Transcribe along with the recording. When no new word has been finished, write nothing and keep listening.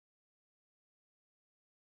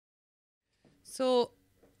So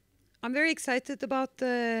I'm very excited about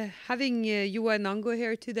having Joar Nango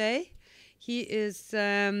here today. He is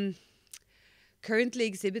currently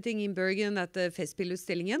exhibiting in Bergen at the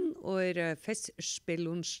Festspillutstillingen, or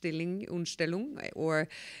Festspillutstillung, or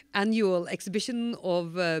annual exhibition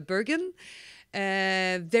of Bergen.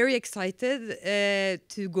 Very excited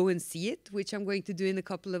to go and see it, which I'm going to do in a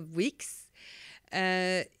couple of weeks.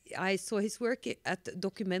 I saw his work at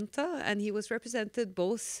Documenta, and he was represented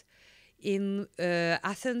both in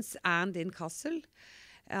Athens and in Kassel.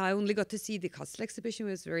 I only got to see the Kassel exhibition.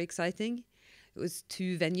 It was very exciting. It was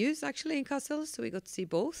 2 venues actually in Kassel, so we got to see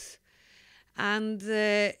both. And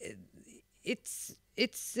it's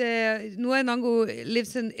Joar Nango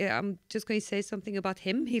lives in, I'm just going to say something about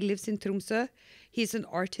him. He lives in Tromsø. He's an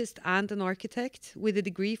artist and an architect with a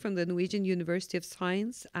degree from the Norwegian University of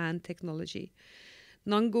Science and Technology.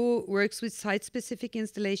 Nango works with site-specific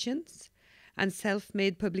installations and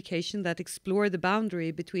self-made publication that explore the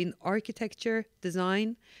boundary between architecture,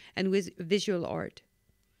 design, and visual art.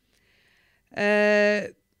 Joar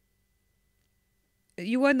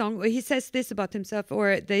Nango, he says this about himself,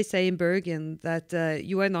 or they say in Bergen, that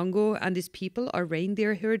Joar Nango and his people are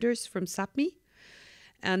reindeer herders from Sápmi.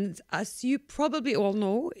 And as you probably all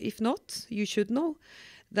know, if not, you should know,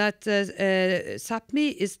 that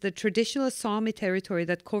Sápmi is the traditional Sami territory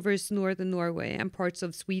that covers northern Norway and parts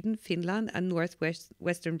of Sweden, Finland, and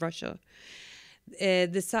northwestern Russia.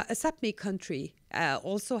 The Sápmi country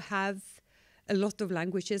also have a lot of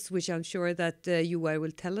languages, which I'm sure that Joar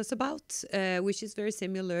will tell us about, which is very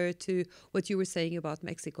similar to what you were saying about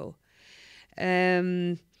Mexico.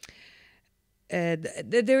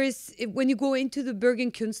 There is, when you go into the Bergen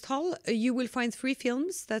Kunsthøgskolen, you will find 3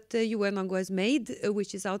 films that Joar Nango has made,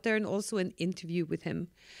 which is out there, and also an interview with him.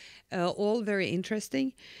 All very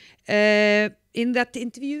interesting. In that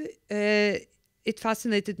interview, it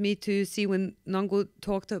fascinated me to see when Nango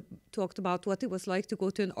talked about what it was like to go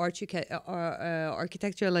to an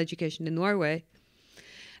architectural education in Norway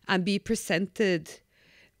and be presented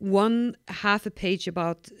half a page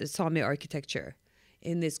about Sami architecture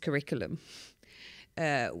in this curriculum.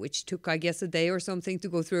 Which took, I guess, a day or something to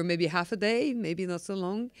go through, maybe half a day, maybe not so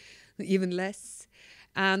long, even less,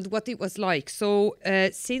 and what it was like. So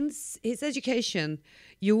since his education,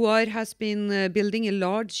 Joar has been building a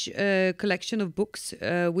large collection of books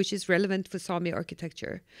which is relevant for Sami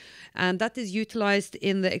architecture. And that is utilized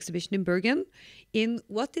in the exhibition in Bergen in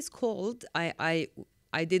what is called, I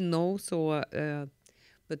didn't know, so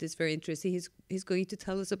but it's very interesting. He's going to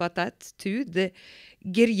tell us about that too, the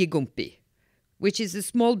Girjegumpi, which is a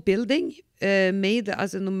small building made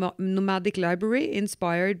as a nomadic library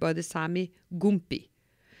inspired by the Sami Gumpi.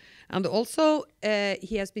 And also,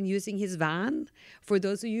 he has been using his van. For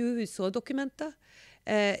those of you who saw Documenta,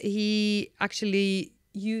 he actually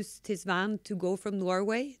used his van to go from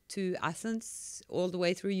Norway to Athens, all the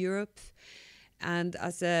way through Europe. And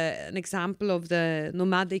as an example of the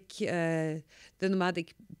nomadic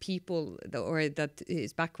people, or that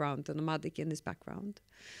his background, the nomadic in his background.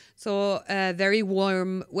 So very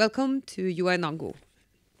warm welcome to Joar Nango.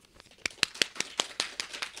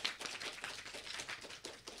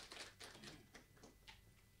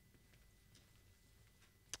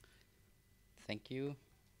 Thank you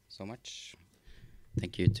so much.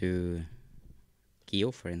 Thank you to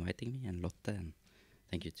Kio for inviting me, and Lotte, and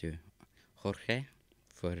thank you to Jorge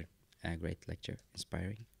for a great lecture,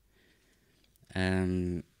 inspiring.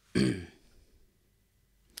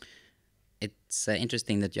 It's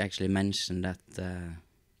interesting that you actually mentioned that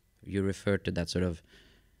you referred to that sort of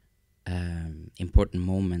important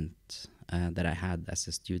moment that I had as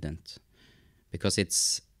a student, because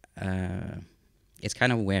it's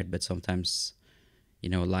kind of weird, but sometimes, you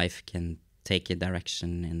know, life can take a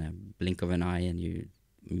direction in a blink of an eye, and you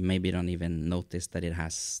maybe don't even notice that it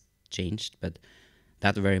has changed. But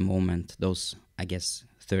that very moment, those, I guess,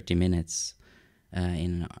 30 minutes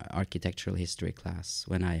in architectural history class,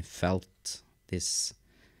 when I felt this,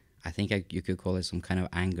 I think you could call it some kind of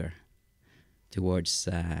anger towards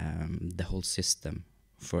the whole system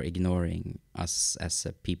for ignoring us as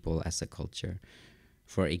a people, as a culture,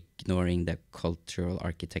 for ignoring the cultural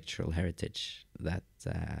architectural heritage that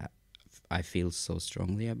I feel so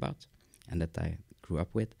strongly about and that I grew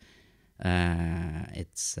up with.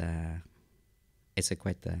 It's a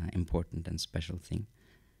quite important and special thing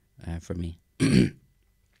for me.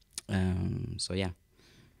 So yeah,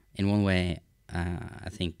 in one way, I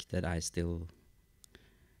think that I still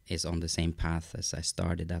is on the same path as I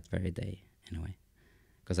started that very day, in a way.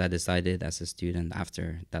 Because I decided as a student,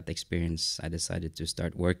 after that experience, I decided to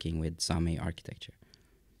start working with Sami architecture.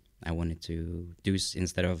 I wanted to do,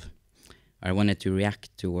 instead of I wanted to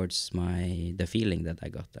react towards the feeling that I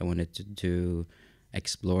got. I wanted to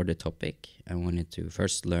explore the topic. I wanted to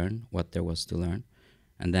first learn what there was to learn,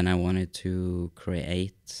 and then I wanted to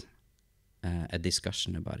create a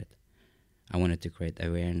discussion about it. I wanted to create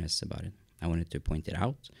awareness about it. I wanted to point it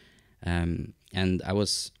out. And I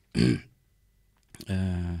was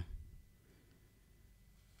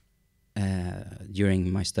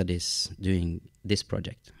during my studies doing this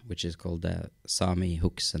project, which is called the Sami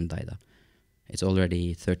Hugsendaida. It's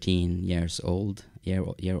already 13 years old,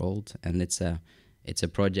 year old, and it's a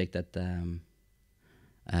project that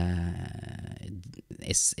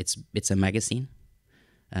it's a magazine.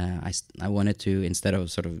 I wanted to, instead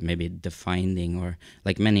of sort of maybe defining, or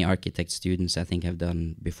like many architect students I think have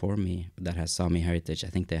done before me that has Sami heritage, I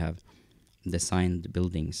think they have designed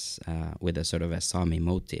buildings with a sort of a Sami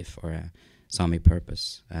motif or a Sami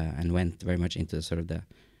purpose, and went very much into sort of the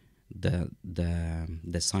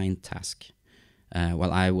design task.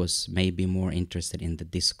 While I was maybe more interested in the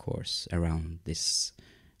discourse around this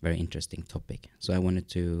very interesting topic. So I wanted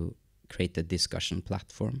to create a discussion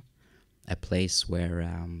platform, a place where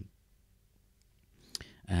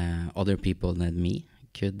other people than me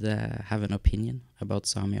could have an opinion about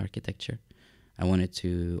Sami architecture. I wanted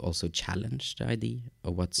to also challenge the idea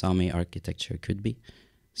of what Sami architecture could be.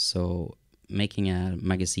 So making a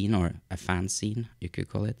magazine, or a fanzine, you could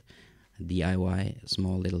call it, a DIY,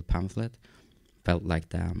 small little pamphlet, felt like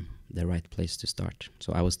the right place to start.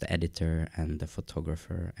 So I was the editor and the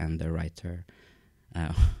photographer and the writer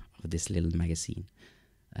of this little magazine.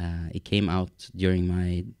 It came out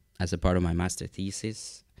as a part of my master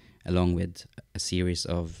thesis, along with a series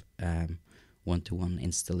of one-to-one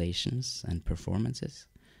installations and performances.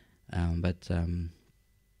 But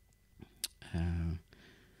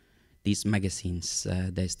these magazines,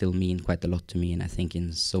 they still mean quite a lot to me, and I think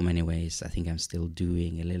in so many ways, I think I'm still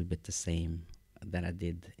doing a little bit the same that I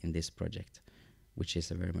did in this project, which is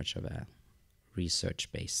a very much of a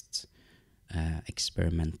research-based,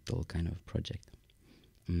 experimental kind of project.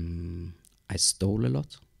 I stole a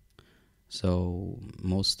lot, so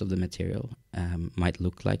most of the material might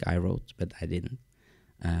look like I wrote, but I didn't.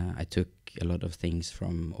 I took a lot of things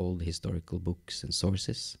from old historical books and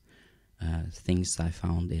sources, things I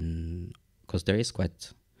found because there's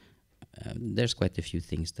quite a few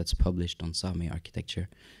things that's published on Sami architecture,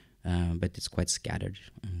 but it's quite scattered.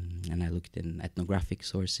 And I looked in ethnographic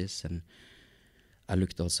sources, and I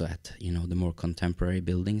looked also at the more contemporary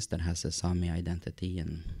buildings that has a Sami identity,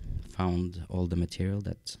 and found all the material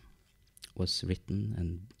that was written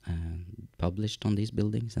and published on these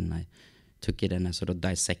buildings, and I took it and I sort of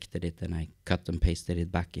dissected it, and I cut and pasted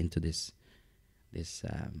it back into this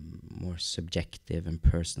more subjective and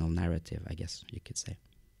personal narrative, I guess you could say.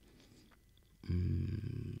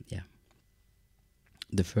 Yeah.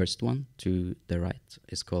 The first one to the right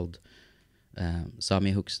is called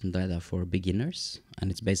Sami Hugsendaida for beginners,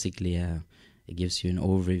 and it's basically it gives you an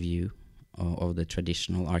overview of the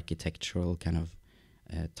traditional architectural kind of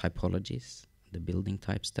typologies, the building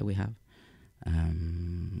types that we have,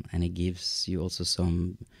 and it gives you also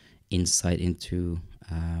some insight into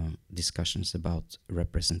discussions about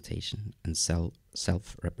representation and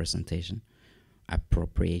self-representation,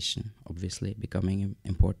 appropriation, obviously becoming an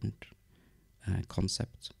important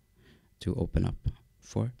concept to open up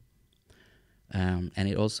for. And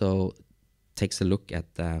it also takes a look at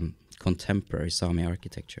contemporary Sami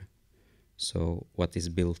architecture. So what is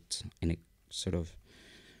built in a sort of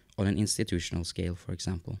on an institutional scale, for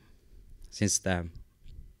example. Since I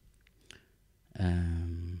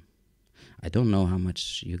don't know how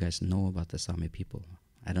much you guys know about the Sami people.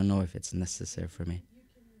 I don't know if it's necessary for me.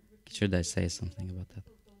 Should I say something about that?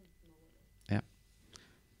 Yeah.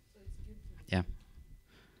 Yeah.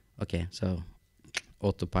 Okay, so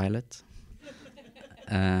autopilot.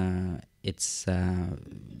 It's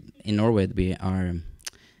in Norway. We are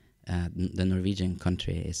the Norwegian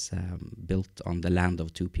country is built on the land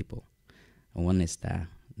of two people. One is the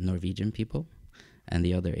Norwegian people, and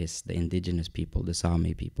the other is the indigenous people, the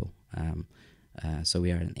Sami people. So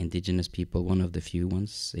we are an indigenous people, one of the few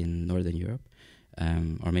ones in Northern Europe,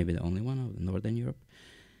 or maybe the only one of Northern Europe.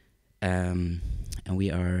 And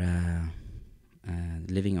we are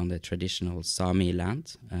living on the traditional Sami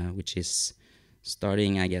land, which is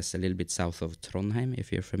starting, I guess, a little bit south of Trondheim,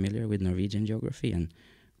 if you're familiar with Norwegian geography, and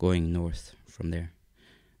going north from there.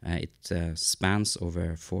 It spans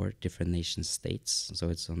over 4 different nation states, so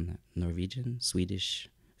it's on Norwegian, Swedish,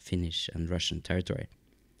 Finnish, and Russian territory.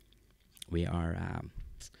 We are,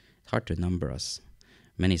 it's hard to number us.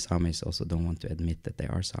 Many Samis also don't want to admit that they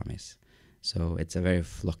are Samis. So it's a very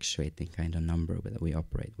fluctuating kind of number that we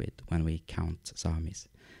operate with when we count Samis.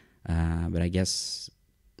 But I guess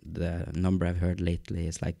the number I've heard lately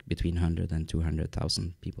is like between 100 and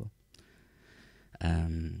 200,000 people.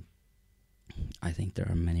 I think there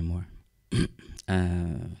are many more,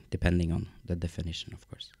 depending on the definition, of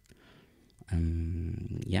course.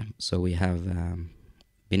 Yeah, so we have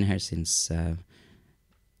been here since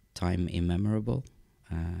time immemorable,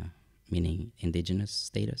 meaning indigenous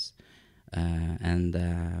status, and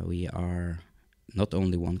we are not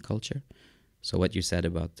only one culture. So what you said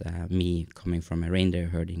about me coming from a reindeer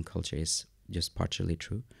herding culture is just partially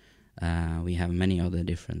true. We have many other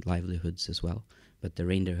different livelihoods as well, but the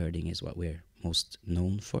reindeer herding is what we're most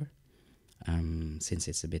known for, since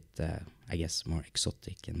it's a bit, I guess, more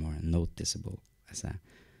exotic and more noticeable as a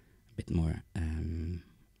bit more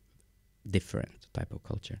different type of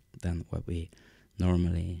culture than what we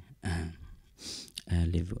normally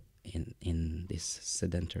live in this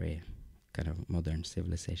sedentary kind of modern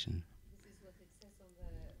civilization. This is what it says on the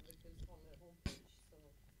Kunsthøgskolen homepage. So.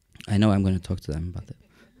 I know I'm going to talk to them about it.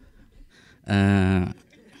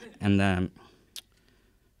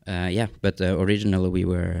 Yeah, but originally we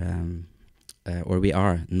were, or we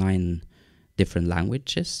are 9 different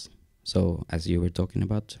languages. So as you were talking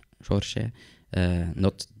about, Jorge,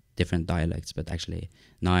 not different dialects, but actually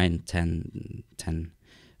 9, 10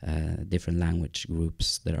 different language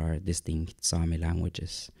groups that are distinct Sami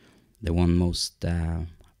languages. The one most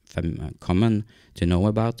common to know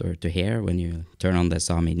about or to hear when you turn on the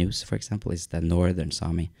Sami news, for example, is the Northern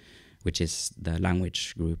Sami, which is the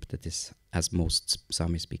language group that has most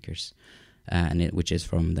Sami speakers, and which is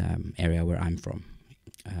from the area where I'm from.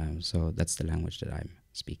 So that's the language that I'm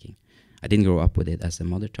speaking. I didn't grow up with it as a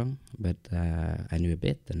mother tongue, but I knew a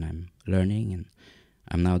bit, and I'm learning, and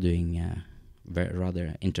I'm now doing a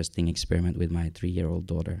rather interesting experiment with my 3-year-old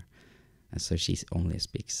daughter. So she only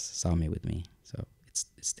speaks Sami with me, so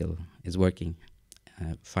it's working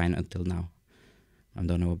fine until now. I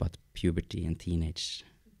don't know about puberty and teenage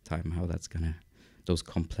time, how those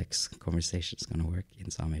complex conversations gonna work in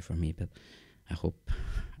Sami for me, but I hope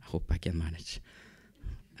I can manage,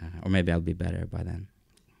 or maybe I'll be better by then.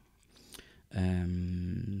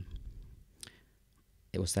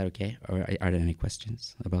 Was that okay, or are there any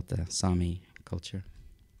questions about the Sami culture?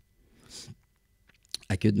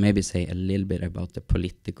 I could maybe say a little bit about the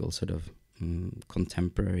political sort of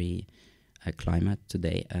contemporary climate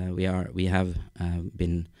today. We have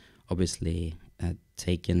been obviously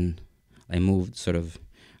moved sort of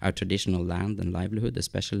our traditional land and livelihood,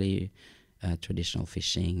 especially traditional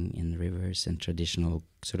fishing in rivers and traditional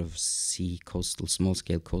sort of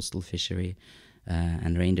small-scale coastal fishery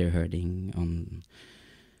and reindeer herding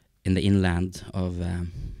in the inland of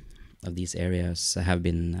these areas have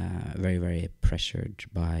been very, very pressured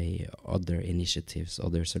by other initiatives,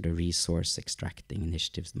 other sort of resource extracting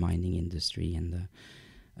initiatives, mining industry and the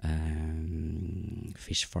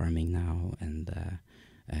fish farming now, and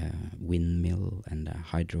windmill and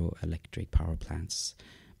hydroelectric power plants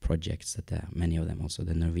projects that many of them also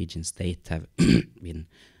the Norwegian state have been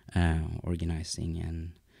organizing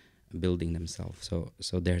and building themselves.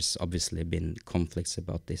 So there's obviously been conflicts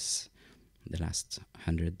about this the last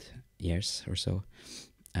 100 years or so.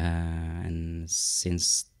 And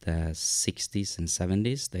since the 60s and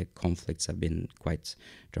 70s, the conflicts have been quite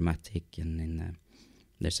dramatic. And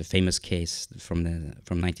there's a famous case from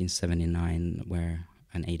 1979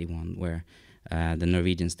 and 81 where the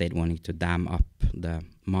Norwegian state wanted to dam up the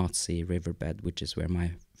Matsi riverbed, which is where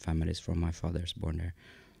my family is from. My father's born there,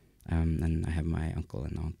 and I have my uncle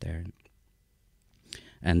and aunt there.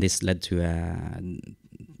 And this led to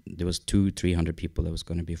there was 200-300 people that was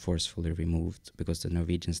going to be forcefully removed because the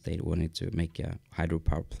Norwegian state wanted to make a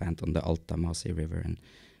hydropower plant on the Alta Masi River, and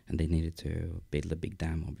they needed to build a big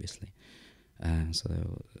dam, obviously. So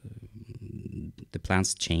the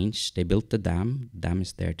plans changed. They built the dam. The dam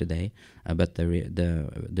is there today, but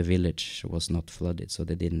the village was not flooded, so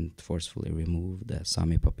they didn't forcefully remove the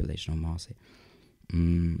Sami population of Masi.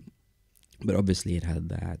 But obviously, it had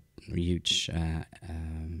that huge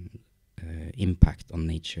impact on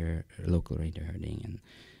nature, local reindeer herding, and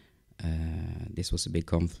this was a big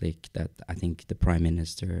conflict that I think the prime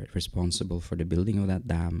minister responsible for the building of that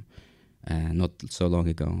dam not so long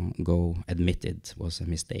ago admitted was a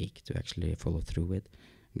mistake to actually follow through with,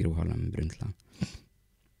 Gro Harlem Brundtland.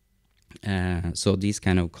 So these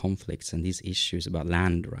kind of conflicts and these issues about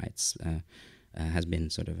land rights has been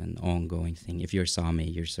sort of an ongoing thing. If you're Sami,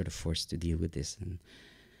 you're sort of forced to deal with this,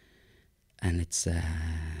 and it's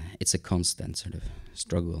a constant sort of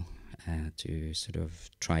struggle to sort of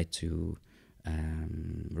try to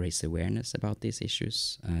raise awareness about these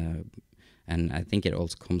issues. And I think it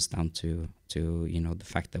also comes down to the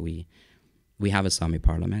fact that we we have a Sami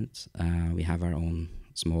parliament. We have our own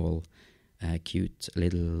small, cute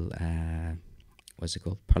little what's it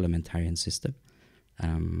called, parliamentarian system.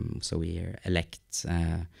 So we elect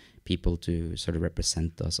people to sort of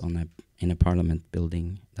represent us in a parliament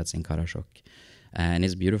building that's in Karasjok. And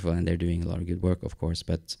it's beautiful, and they're doing a lot of good work, of course,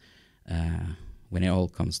 but when it all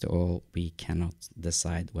comes to all, we cannot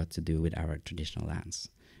decide what to do with our traditional lands.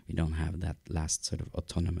 We don't have that last sort of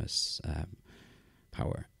autonomous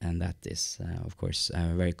power, and that is, of course,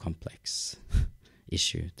 a very complex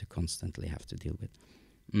issue to constantly have to deal with.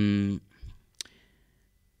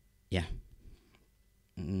 Yeah.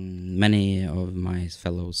 Many of my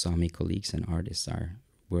fellow Sami colleagues and artists are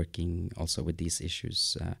working also with these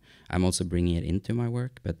issues. I'm also bringing it into my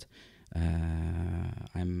work, but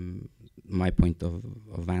my point of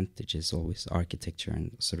vantage is always architecture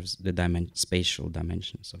and sort of the spatial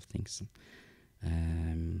dimensions of things.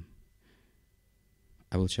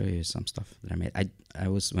 I will show you some stuff that I made.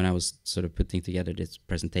 When I was sort of putting together this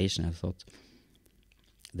presentation, I thought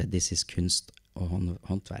that this is kunst og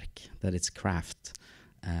håndverk, that it's craft.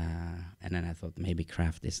 And then I thought maybe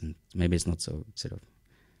craft isn't, maybe it's not so sort of,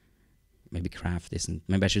 maybe craft isn't,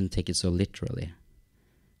 maybe I shouldn't take it so literally.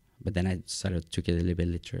 But then I sort of took it a little bit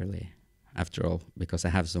literally after all, because I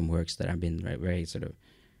have some works that I've been very sort of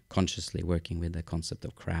consciously working with the concept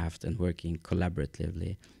of craft and working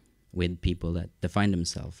collaboratively with people that define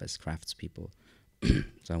themselves as craftspeople.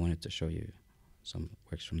 So I wanted to show you some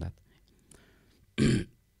works from that.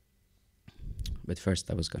 But first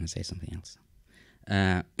I was going to say something else.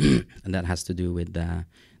 And that has to do with the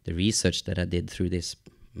research that I did through this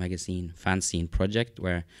magazine fanzine project,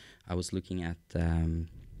 where I was looking at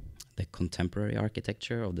the contemporary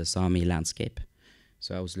architecture of the Sami landscape.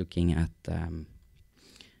 So I was looking at the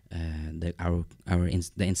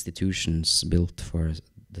institutions built for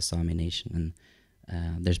the Sami nation, and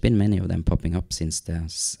there's been many of them popping up since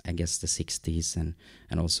I guess the 60s, and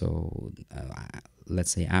also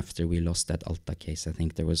let's say after we lost that Alta case. I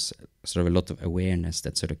think there was sort of a lot of awareness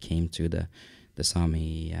that sort of came to the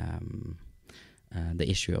Sami, the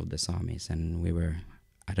issue of the Samis, and we were,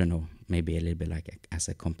 I don't know, maybe a little bit like as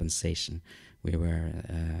a compensation, we were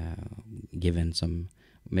given some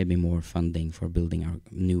maybe more funding for building our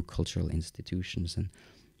new cultural institutions. And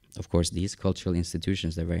of course these cultural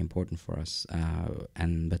institutions, they're very important for us,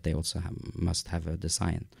 but they also must have a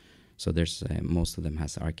design. So there's most of them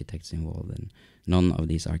has architects involved, and none of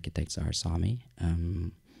these architects are Sami.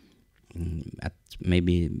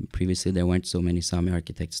 Maybe previously there weren't so many Sami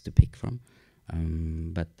architects to pick from,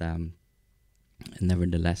 but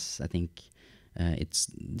nevertheless, I think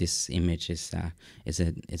this image is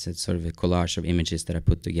it's a sort of a collage of images that I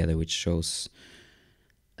put together, which shows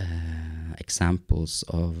examples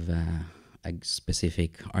of a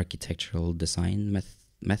specific architectural design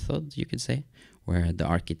method, you could say, where the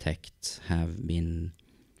architect have been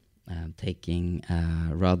taking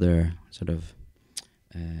a rather sort of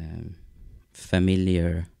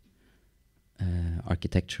familiar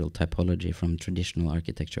architectural typology from traditional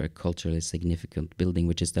architecture, a culturally significant building,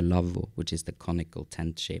 which is the lavvo, which is the conical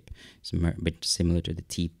tent shape. It's a bit similar to the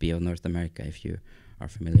teepee of North America, if you are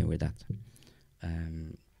familiar with that.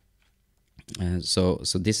 So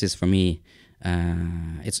this is for me.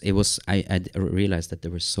 I realized that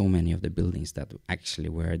there were so many of the buildings that actually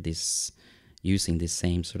were using this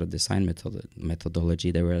same sort of design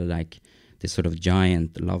methodology. They were like this sort of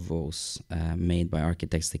giant lavvos made by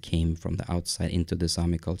architects that came from the outside into the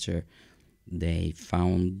Sami culture. They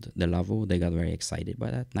found the lavvo. They got very excited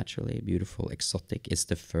by that. Naturally, beautiful, exotic. It's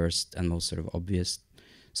the first and most sort of obvious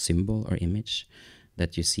symbol or image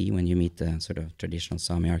that you see when you meet the sort of traditional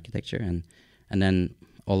Sami architecture, and then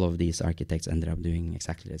all of these architects ended up doing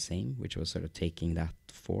exactly the same, which was sort of taking that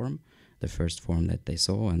form, the first form that they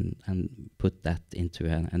saw, and put that into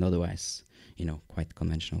an otherwise, quite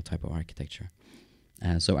conventional type of architecture.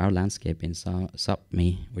 So our landscape in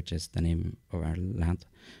Sápmi, which is the name of our land,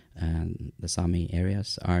 and the Sami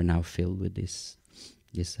areas are now filled with this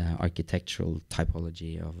architectural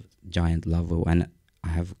typology of giant lavvo, and I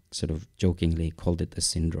have sort of jokingly called it a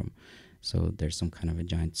syndrome. So there's some kind of a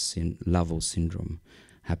giant lavvo syndrome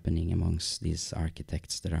happening amongst these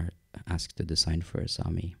architects that are asked to design for a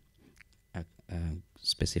Sami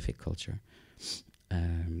specific culture.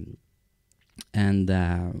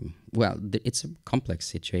 It's a complex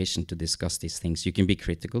situation to discuss these things. You can be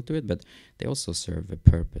critical to it, but they also serve a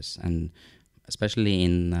purpose. And especially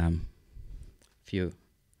in if you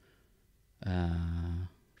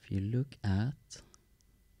look at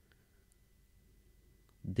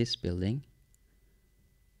this building,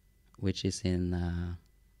 which is in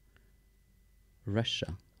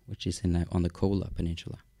Russia, which is on the Kola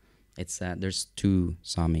Peninsula. it's there's two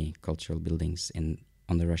Sami cultural buildings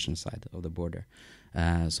on the Russian side of the border.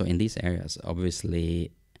 So in these areas,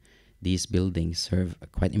 obviously, these buildings serve a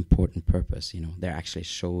quite important purpose. You know, they're actually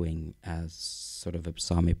showing as sort of a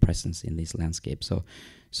Sami presence in this landscape. So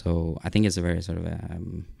I think it's a very sort of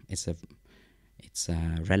it's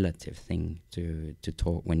a relative thing to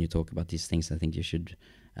talk when you talk about these things. I think you should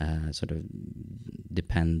sort of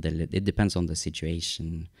it depends on the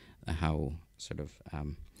situation, how sort of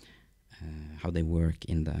how they work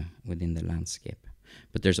within the landscape.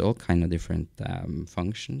 But there's all kind of different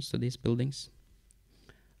functions to these buildings.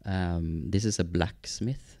 This is a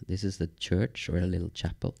blacksmith. This is a church or a little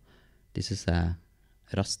chapel. This is a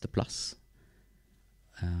rasteplass.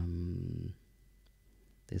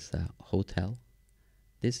 This is a hotel.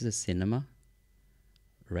 This is a cinema,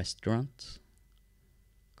 restaurant,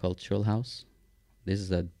 cultural house. This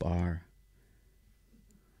is a bar.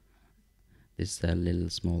 This is a little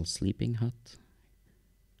small sleeping hut.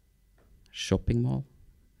 Shopping mall.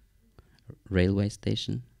 Railway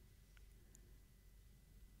station.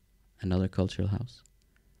 Another cultural house.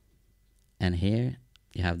 And here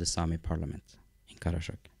you have the Sami parliament in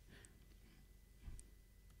Karasjok.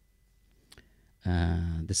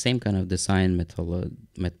 The same kind of design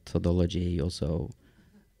methodology also,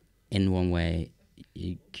 in one way,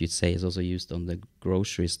 you could say is also used on the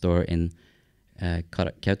grocery store in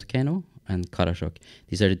Kautokeino and Karasjok.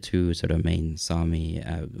 These are the two sort of main Sami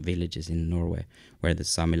villages in Norway, where the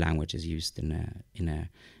Sami language is used in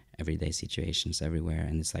everyday situations everywhere,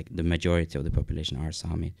 and it's like the majority of the population are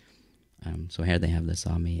Sami. So here they have the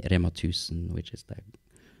Sami Rema 1000, which is the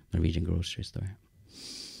Norwegian grocery store.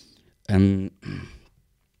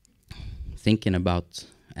 Thinking about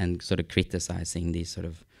and sort of criticizing these sort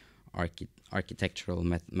of architectural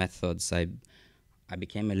methods, I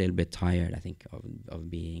became a little bit tired, I think, of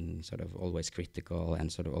being sort of always critical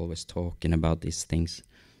and sort of always talking about these things.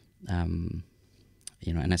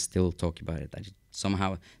 You know, and I still talk about it.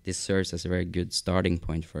 Somehow this serves as a very good starting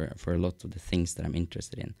point for a lot of the things that I'm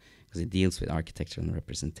interested in, because it deals with architecture and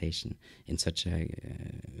representation in such a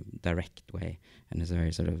direct way, and it's a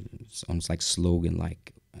very sort of almost like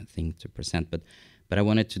slogan-like thing to present. But I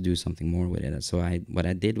wanted to do something more with it. So what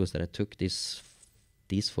I did was that I took these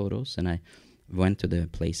photos and I went to the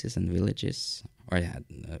places and villages, or I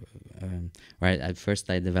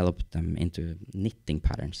developed them into knitting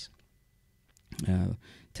patterns.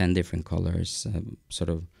 10 different colors, sort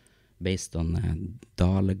of based on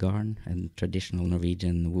Dale garn, a traditional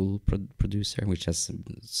Norwegian wool producer, which has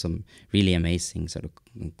some really amazing sort of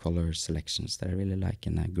color selections that I really like,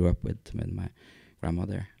 and I grew up with my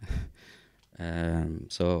grandmother.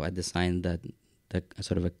 So I designed the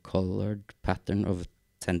sort of a colored pattern of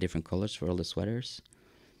 10 different colors for all the sweaters.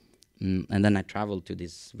 And then I traveled to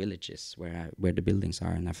these villages where the buildings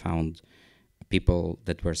are, and I found people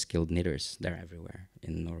that were skilled knitters. They're everywhere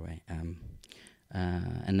in Norway.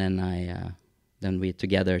 And then we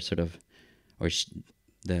together sort of,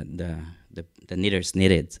 the knitters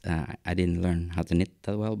knitted. I didn't learn how to knit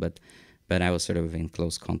that well, but I was sort of in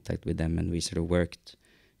close contact with them, and we sort of worked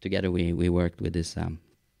together. We worked with this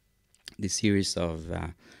series of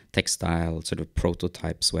textile sort of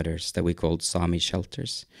prototype sweaters that we called Sami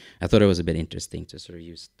shelters. I thought it was a bit interesting to sort of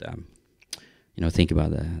use think about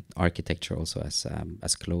the architecture also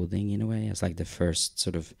as clothing in a way, as like the first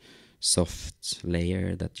sort of soft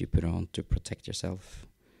layer that you put on to protect yourself,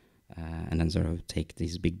 and then sort of take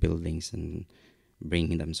these big buildings and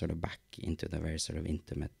bring them sort of back into the very sort of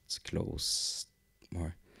intimate, close,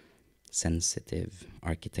 more sensitive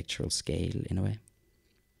architectural scale in a way.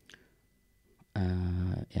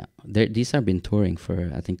 These have been touring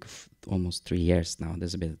for I think almost 3 years now.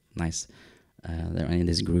 There's a bit nice. They're in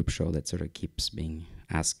this group show that sort of keeps being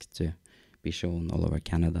asked to be shown all over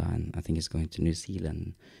Canada, and I think it's going to New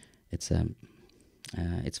Zealand. It's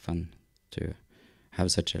fun to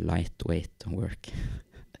have such a lightweight work.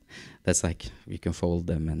 That's like you can fold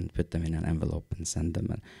them and put them in an envelope and send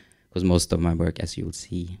them. Because most of my work, as you'll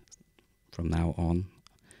see from now on,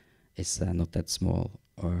 is not that small,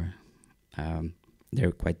 or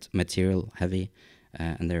they're quite material heavy,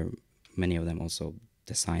 and there are many of them also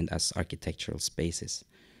designed as architectural spaces.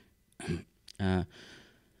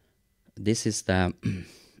 This is the.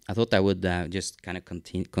 I thought I would just kind of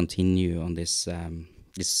continue on this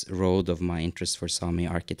this road of my interest for Sami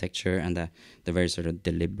architecture, and the very sort of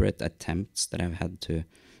deliberate attempts that I've had to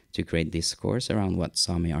create discourse around what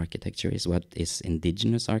Sami architecture is, what is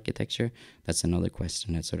indigenous architecture. That's another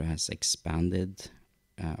question that sort of has expanded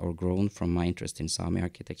or grown from my interest in Sami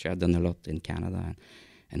architecture. I've done a lot in Canada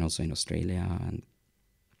and also in Australia,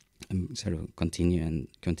 and sort of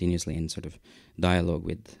continuously in sort of dialogue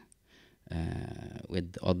with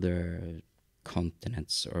with other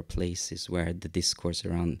continents or places where the discourse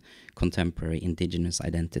around contemporary indigenous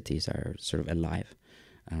identities are sort of alive.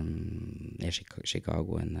 In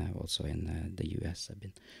Chicago and also in the US, I've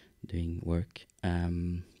been doing work.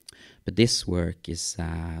 But this work is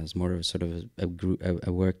more of sort of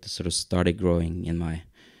a work that sort of started growing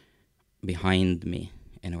behind me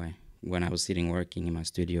in a way. When I was sitting working in my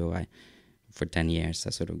studio, for 10 years,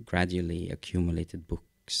 I sort of gradually accumulated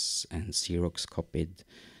books and Xerox copied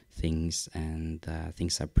things and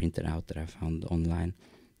things I printed out that I found online.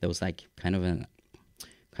 There was like kind of a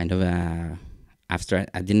after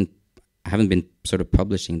I haven't been sort of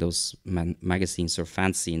publishing those magazines or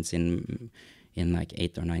fanzines in like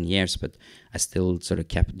 8 or 9 years, but I still sort of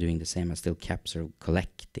kept doing the same. I still kept sort of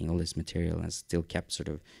collecting all this material and still kept sort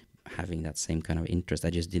of having that same kind of interest. I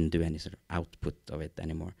just didn't do any sort of output of it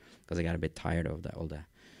anymore because I got a bit tired of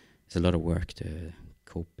it's a lot of work to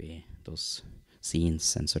copy those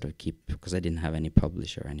scenes and sort of keep, because I didn't have any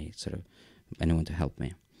publisher, anyone to help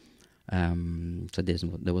me. So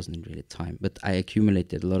there wasn't really time, but I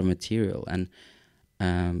accumulated a lot of material, and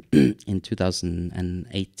in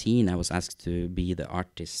 2018 I was asked to be the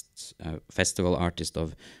festival artist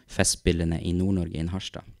of Festspillene i Nord-Norge in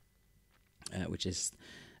Harstad, which is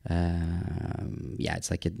it's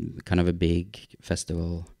like a kind of a big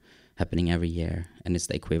festival happening every year, and it's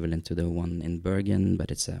the equivalent to the one in Bergen, but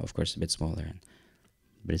it's of course a bit smaller,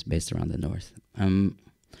 but it's based around the north.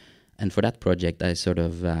 And for that project, I sort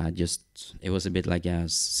of it was a bit like a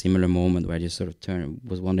similar moment where I just sort of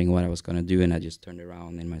was wondering what I was going to do, and I just turned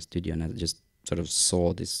around in my studio and I just sort of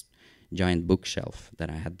saw this giant bookshelf that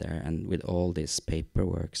I had there, and with all this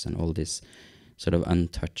paperworks and all this sort of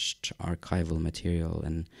untouched archival material,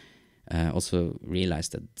 and also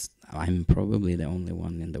realized that I'm probably the only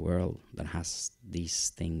one in the world that has these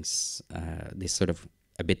things, this sort of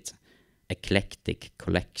a bit eclectic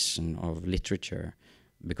collection of literature.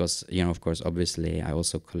 Because, of course, obviously, I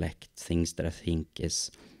also collect things that I think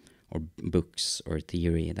or books or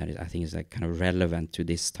theory that I think is like kind of relevant to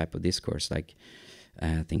this type of discourse, like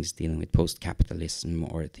things dealing with post-capitalism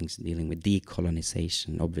or things dealing with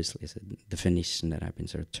decolonization. Obviously, is a definition that I've been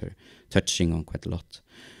sort of touching on quite a lot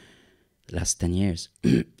the last 10 years.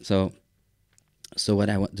 So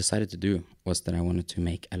what I decided to do was that I wanted to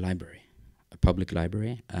make a library, a public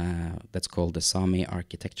library that's called the Sami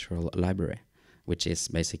Architectural Library, which is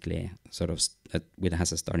basically sort of it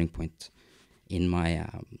has a starting point in my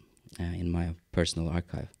personal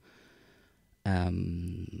archive,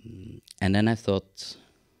 and then I thought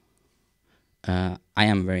I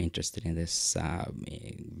am very interested in this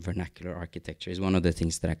vernacular architecture. It's one of the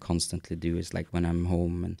things that I constantly do. Is like when I'm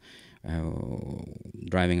home and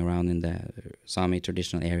driving around in the Sami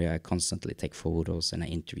traditional area, I constantly take photos and I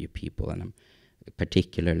interview people, and I'm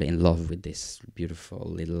particularly in love with this beautiful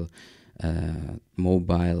little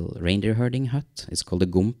mobile reindeer herding hut. It's called a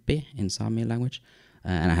gumpi in Sami language,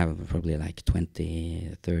 and I have probably like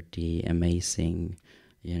 20, 30 amazing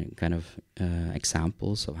kind of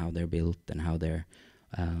examples of how they're built and how they're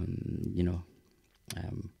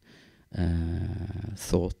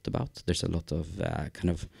thought about. There's a lot of kind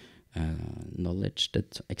of knowledge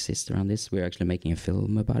that exists around this. We're actually making a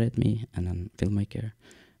film about it, me and a filmmaker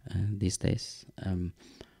these days.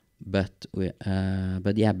 But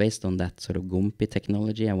yeah, based on that sort of Gumpi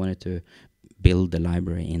technology, I wanted to build the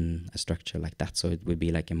library in a structure like that, so it would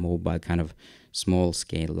be like a mobile kind of small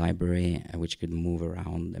scale library which could move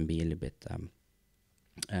around and be a little bit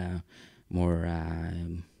more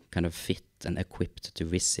kind of fit and equipped to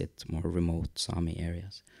visit more remote Sami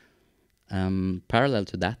areas. Parallel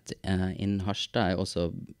to that, in Harstad,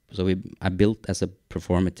 I built as a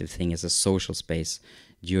performative thing, as a social space.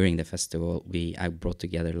 During the festival, I brought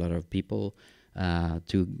together a lot of people,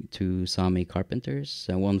 two Sami carpenters,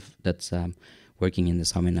 one that's working in the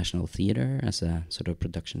Sami National Theatre as a sort of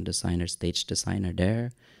production designer, stage designer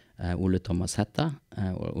there, Ole Thomas Hetta,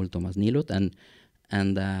 or Ole Thomas Nilut,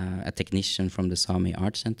 and a technician from the Sami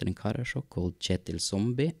Art Center in Karasjok called Kjetil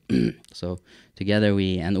Zombie. So together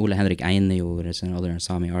and Ole Henrik Einejord is another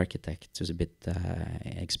Sami architect who's a bit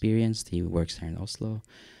experienced. He works here in Oslo.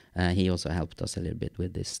 He also helped us a little bit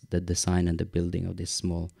with the design and the building of this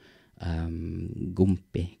small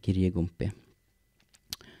gumpi, Kirje Gumpi.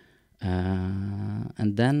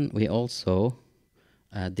 And then we also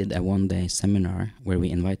did a one-day seminar where we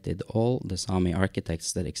invited all the Sami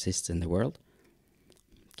architects that exist in the world.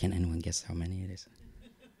 Can anyone guess how many it is?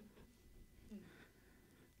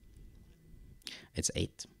 It's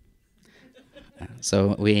 8.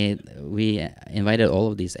 So we invited all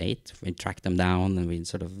of these 8. We tracked them down and we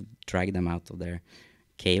sort of dragged them out of their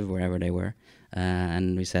cave, wherever they were.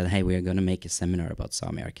 And we said, hey, we're going to make a seminar about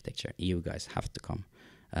Sami architecture. You guys have to come.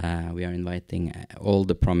 We are inviting all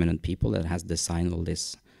the prominent people that has designed all this,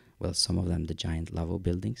 well, some of them the giant Lavvo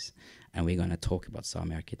buildings. And we're going to talk about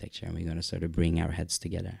Sami architecture, and we're going to sort of bring our heads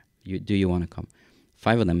together. Do you want to come?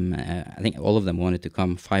 5 of them, I think all of them wanted to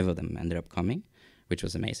come. 5 of them ended up coming, which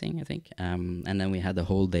was amazing, I think. And then we had a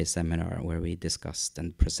whole day seminar where we discussed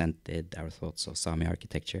and presented our thoughts of Sami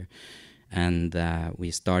architecture. And we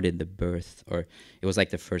started the birth, or it was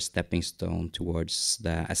like the first stepping stone towards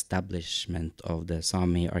the establishment of the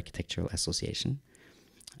Sami Architectural Association,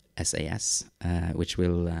 SAS, which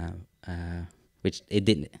will, which it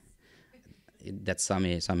didn't, that's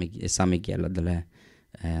Sami Geladele,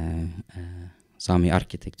 Sami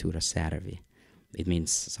Arkitektura Servi. It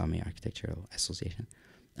means Sami Architectural Association.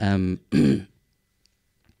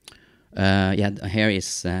 Here is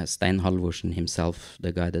Stein Halvorsen himself,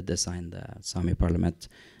 the guy that designed the Sami Parliament,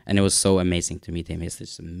 and it was so amazing to meet him. He's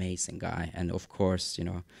this amazing guy, and of course, you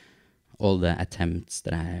know, all the attempts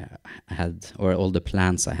that I had, or all the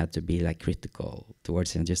plans I had to be like critical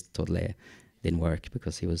towards him, just totally didn't work,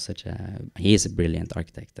 because he is a brilliant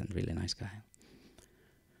architect and really nice guy.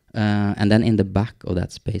 And then in the back of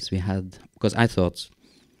that space we had, because I thought,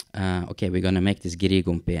 okay, we're going to make this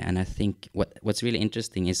Girigumpi, and I think what's really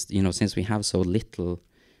interesting is, you know, since we have so little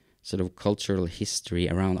sort of cultural history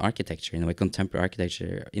around architecture, you know, like contemporary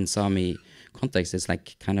architecture in Sami context, it's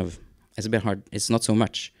like kind of, it's a bit hard, it's not so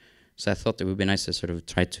much. So I thought it would be nice to sort of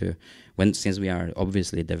try to, since we are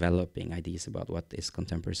obviously developing ideas about what is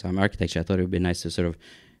contemporary Sami architecture, I thought it would be nice to sort of,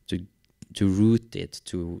 to root it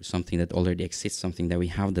to something that already exists, something that we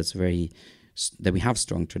have that's very, that we have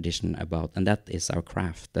strong tradition about, and that is our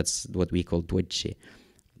craft. That's what we call dwedji.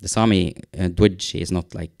 The Sami dwedji is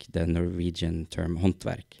not like the Norwegian term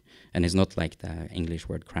håndverk, and it's not like the English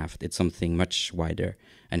word craft. It's something much wider,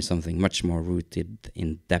 and something much more rooted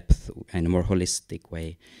in depth and a more holistic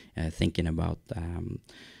way, thinking about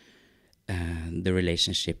the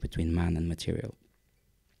relationship between man and material.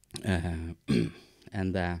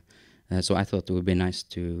 So I thought it would be nice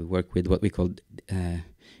to work with what we call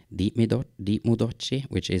deep mudochi,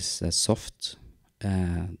 which is a soft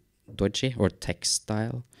doji, or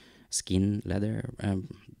textile, skin, leather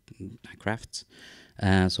crafts.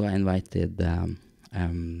 So I invited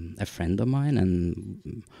a friend of mine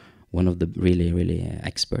and one of the really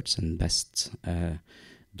experts and best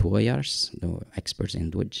doyars, experts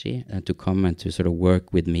in doji, to come and to sort of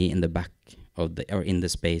work with me in the back of the, or in the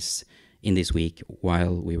space in this week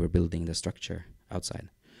while we were building the structure outside.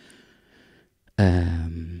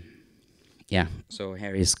 Yeah, so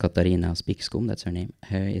here is Katarina Spikskom, that's her name.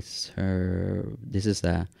 Here is her, this is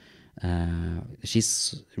a,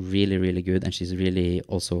 she's really good, and she's really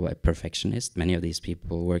also a perfectionist. Many of these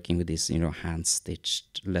people working with these, you know,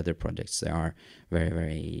 hand-stitched leather projects, they are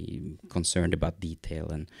very concerned about detail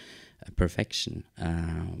and perfection.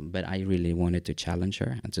 But I really wanted to challenge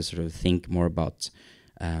her and to sort of think more about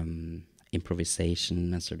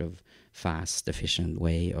improvisation and sort of fast, efficient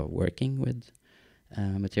way of working with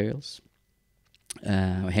materials.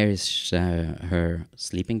 Here is her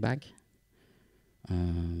sleeping bag. I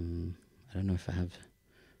don't know if I have,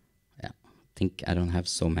 yeah, I think I don't have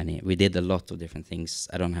so many. We did a lot of different things.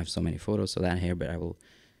 I don't have so many photos of that here, but I will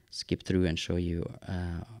skip through and show you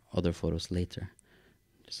other photos later.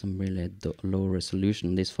 There's some really low resolution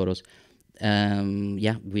in these photos.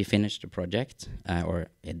 Yeah, we finished the project, or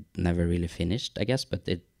it never really finished, I guess, but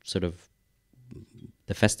it sort of,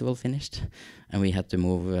 the festival finished, and we had to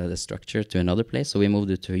move the structure to another place. So we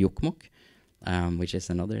moved it to Jokkmokk, which is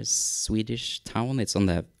another Swedish town. It's on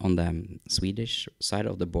the Swedish side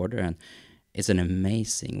of the border, and it's an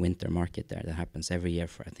amazing winter market there that happens every year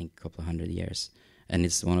for I think a couple of 100 years, and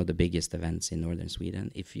it's one of the biggest events in northern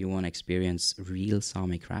Sweden. If you want to experience real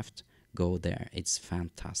Sami craft, go there. It's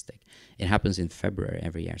fantastic. It happens in February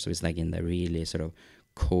every year, so it's like in the really sort of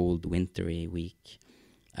cold wintry week,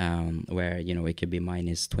 where, you know, it could be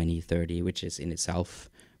minus 20, 30, which is in itself,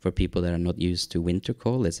 for people that are not used to winter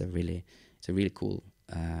cold, it's a really cool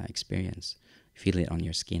experience. Feel it on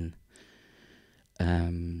your skin.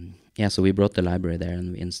 Yeah, so we brought the library there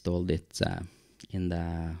and we installed it in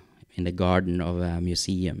the garden of a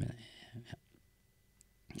museum.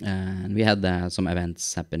 And we had some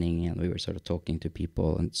events happening, and we were sort of talking to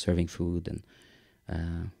people and serving food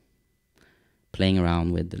and playing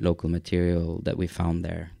around with the local material that we found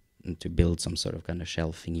there, and to build some sort of kind of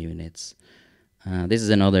shelving units. This is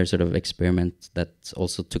another sort of experiment that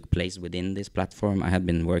also took place within this platform. I have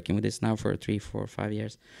been working with this now for 3, 4, 5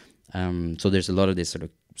 years. So there's a lot of this sort of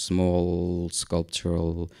small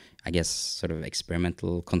sculptural, I guess, sort of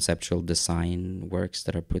experimental conceptual design works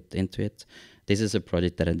that are put into it. This is a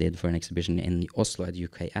project that I did for an exhibition in Oslo at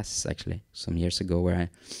UKS, actually, some years ago, where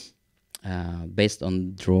I, based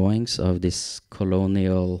on drawings of this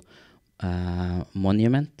colonial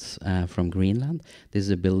monument from Greenland. This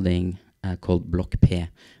is a building called Block P,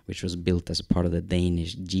 which was built as a part of the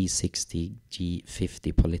Danish G60,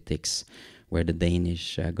 G50 politics, where the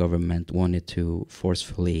Danish government wanted to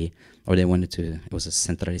forcefully, or they wanted to, it was a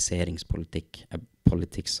centraliseringspolitik, a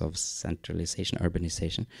politics of centralization,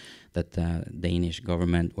 urbanization, that the Danish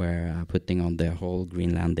government were putting on the whole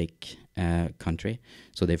Greenlandic country.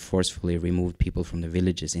 So they forcefully removed people from the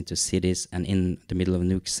villages into cities, and in the middle of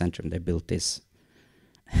Nuuk Centrum they built this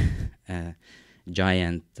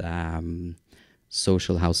giant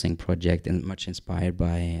social housing project, and much inspired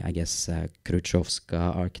by, I guess,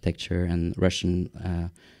 Khrushchevska architecture and Russian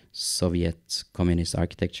Soviet communist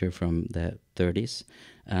architecture from the 30s.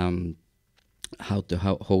 How to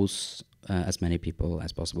host as many people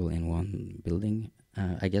as possible in one building,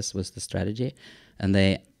 I guess, was the strategy. And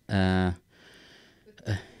they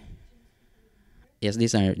yes,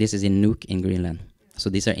 this is in Nuuk in Greenland. So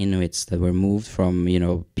these are Inuits that were moved from, you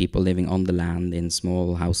know, people living on the land in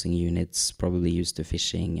small housing units, probably used to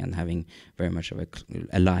fishing and having very much of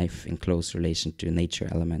a life in close relation to nature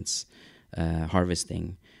elements,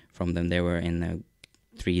 harvesting from them. They were in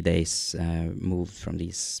 3 days moved from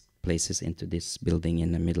these places into this building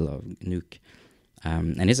in the middle of Nuuk.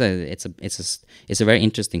 And it's a very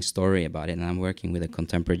interesting story about it. And I'm working with a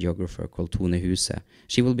contemporary geographer called Tone Huse.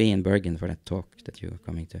 She will be in Bergen for that talk that you're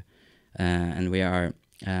coming to. And we are,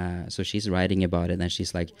 so she's writing about it, and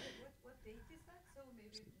she's like, What date is that? So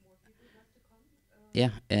maybe more people have to come? yeah,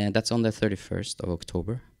 that's on the 31st of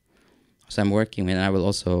October. So I'm working with, and I will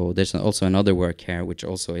also, there's also another work here, which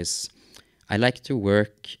also is, I like to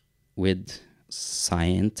work with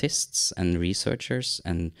scientists and researchers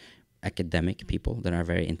and academic people that are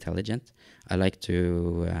very intelligent. I like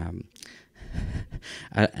to,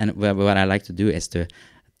 and what I like to do is to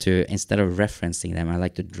instead of referencing them, I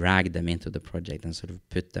like to drag them into the project and sort of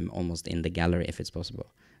put them almost in the gallery if it's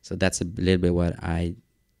possible. So that's a little bit what I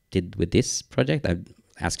did with this project. I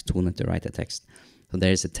asked Tone to write a text. So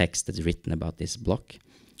there is a text that's written about this block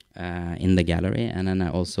in the gallery, and then I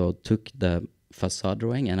also took the facade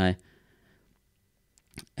drawing and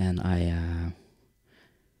I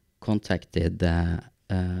contacted an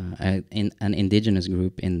indigenous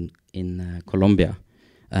group in Colombia.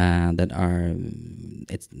 That are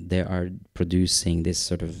they are producing this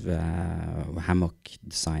sort of hammock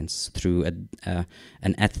designs through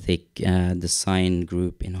an ethnic design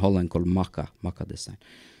group in Holland called Maka Design.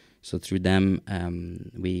 So through them,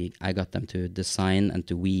 I got them to design and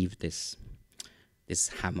to weave this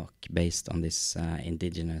hammock based on this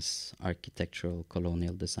indigenous architectural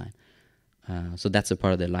colonial design. So that's a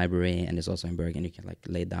part of the library, and it's also in Bergen. You can like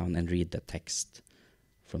lay down and read the text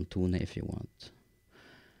from Tone if you want.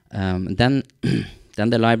 Then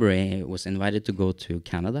the library was invited to go to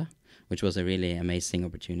Canada, which was a really amazing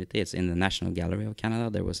opportunity. It's in the National Gallery of Canada.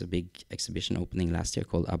 There was a big exhibition opening last year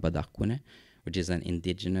called Abadakwane, which is an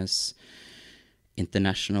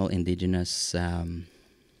international indigenous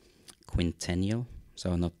quintennial,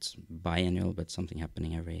 so not biennial, but something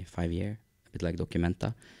happening every 5 years, a bit like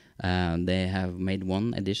Documenta. They have made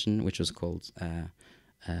one edition, which was called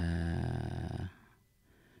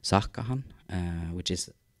Sakahan, which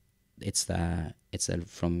is it's a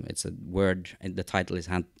word. The title is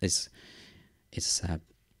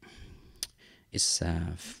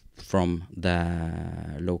from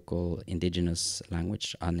the local indigenous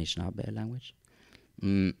language, Anishinaabe language.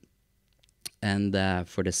 And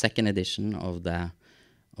for the second edition of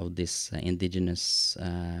this indigenous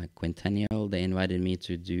quintennial, they invited me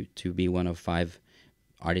to be one of 5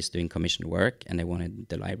 artists doing commissioned work, and they wanted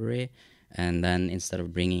the library. And then instead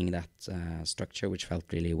of bringing that structure, which felt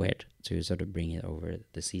really weird to sort of bring it over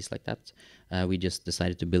the seas like that, we just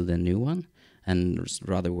decided to build a new one and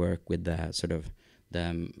rather work with the sort of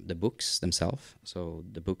the books themselves. So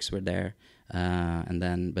the books were there,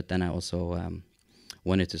 but then I also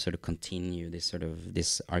wanted to sort of continue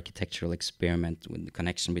this architectural experiment with the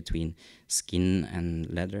connection between skin and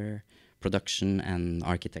leather production and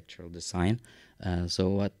architectural design. So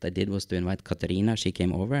what I did was to invite Katarina. She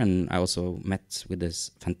came over, and I also met with this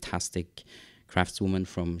fantastic craftswoman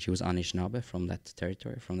she was Anishinaabe from that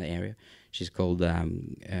territory, from the area. She's called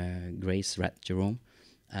Grace Rat Jerome.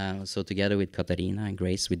 So together with Katarina and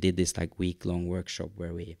Grace, we did this like week-long workshop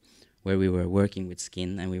where we were working with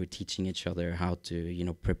skin, and we were teaching each other how to, you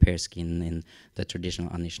know, prepare skin in the traditional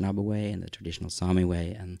Anishinaabe way and the traditional Sami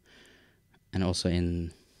way, and also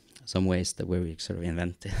in some ways that where we sort of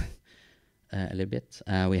invented a little bit.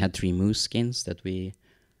 We had 3 moose skins that we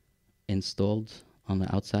installed on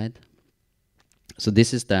the outside. So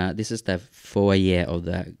this is the foyer of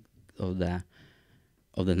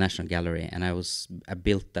the National Gallery, and I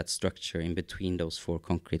built that structure in between those 4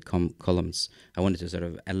 concrete columns. I wanted to sort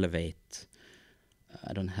of elevate.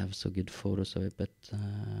 I don't have so good photos of it, but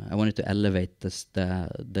I wanted to elevate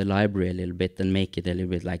the library a little bit and make it a little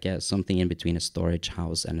bit like something in between a storage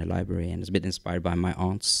house and a library. And it's a bit inspired by my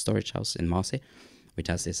aunt's storage house in Masi, which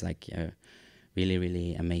has this like really,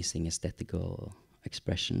 really amazing aesthetical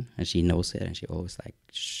expression. And she knows it, and she always like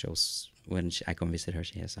shows, when I come visit her,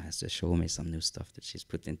 she has to show me some new stuff that she's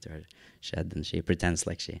put into her shed, and she pretends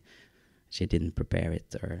like she didn't prepare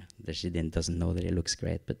it, or that she doesn't know that it looks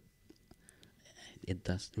great, but it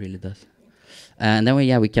really does. And then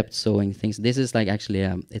we kept sewing things. This is like actually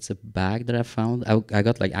it's a bag that I found. I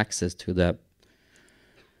got like access to the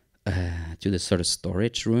sort of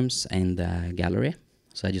storage rooms in the gallery.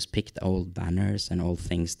 So I just picked old banners and old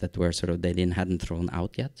things that were sort of hadn't thrown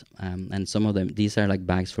out yet. And some of them, these are like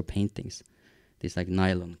bags for paintings. These like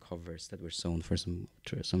nylon covers that were sewn for some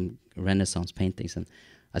Renaissance paintings. And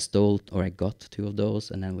I got 2 of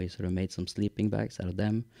those, and then we sort of made some sleeping bags out of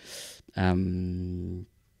them. And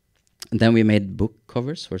then we made book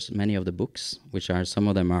covers for many of the books, some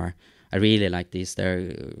of them are, I really like these.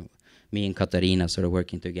 They're me and Katarina sort of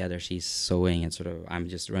working together. She's sewing, and sort of I'm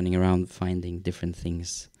just running around finding different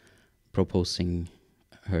things, proposing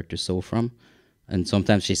her to sew from. And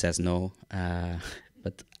sometimes she says no,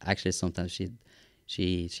 but actually sometimes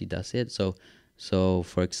she does it. So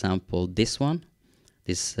for example, this one,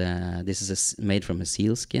 this is made from a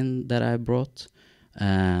seal skin that I brought,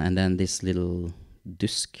 and then this little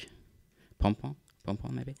dusk pompon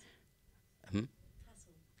maybe,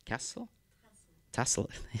 castle. Tassel.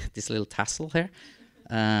 This little tassel here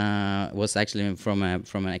was actually from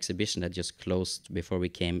an exhibition that just closed before we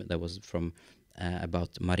came. That was from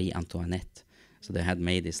about Marie Antoinette. So they had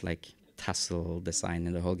made this like tassel design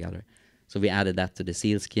in the whole gallery. So we added that to the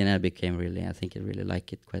sealskin, and I think I really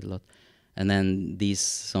like it quite a lot. And then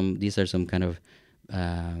these are some kind of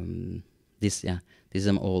these are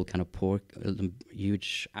some old kind of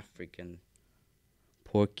huge African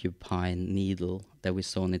porcupine needle that we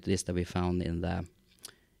sewn into this, that we found in the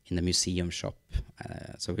museum shop.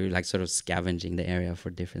 So we were like sort of scavenging the area for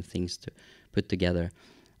different things to put together.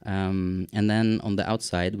 And then on the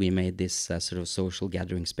outside, we made this sort of social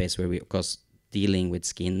gathering space where we, of course, dealing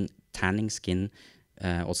with tanning skin,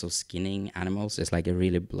 also skinning animals is like a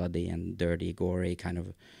really bloody and dirty, gory kind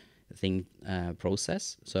of thing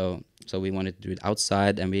process. So we wanted to do it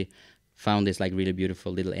outside, and we found this like really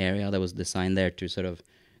beautiful little area that was designed there to sort of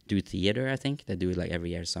do theater. I think they do it like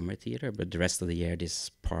every year, summer theater, but the rest of the year this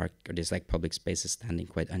park or this like public space is standing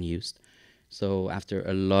quite unused. So after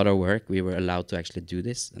a lot of work, we were allowed to actually do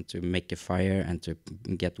this and to make a fire and to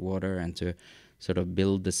get water and to sort of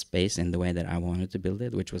build the space in the way that I wanted to build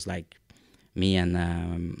it, which was like me and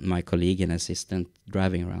my colleague and assistant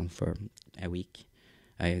driving around for a week,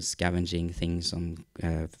 scavenging things on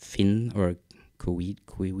Finn or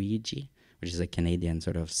Kuiji, which is a Canadian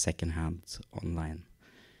sort of second-hand online,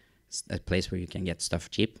 a place where you can get stuff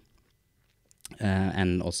cheap,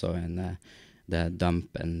 and also in the dump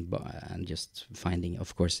and just finding,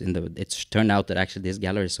 of course, it's turned out that actually this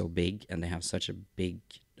gallery is so big and they have such a big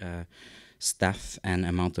staff and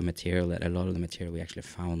amount of material that a lot of the material we actually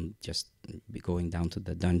found just going down to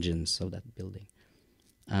the dungeons of that building.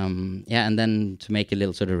 And then to make a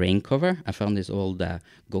little sort of rain cover, I found this old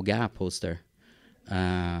Gauguin poster.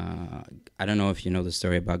 I don't know if you know the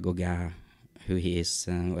story about Gauguin, who he is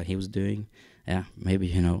and what he was doing. Yeah, maybe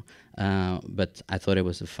you know. But I thought it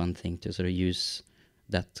was a fun thing to sort of use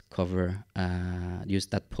that cover, use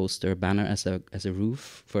that poster banner as a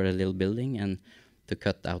roof for a little building, and to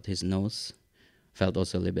cut out his nose felt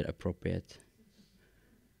also a little bit appropriate.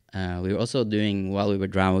 We were also doing, while we were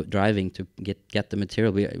driving to get the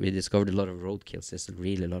material, we discovered a lot of roadkills. There's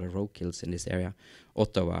really a lot of roadkills in this area.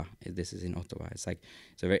 Ottawa, this is in Ottawa. It's like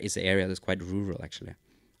it's an area that's quite rural actually.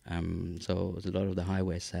 So a lot of the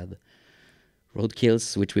highways had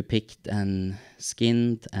roadkills, which we picked and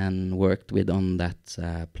skinned and worked with on that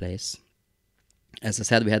place. As I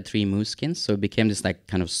said, we had 3 moose skins, so it became this like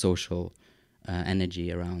kind of social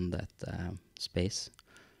energy around that space,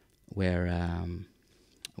 where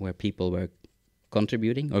people were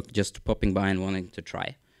contributing or just popping by and wanting to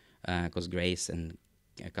try, because Grace and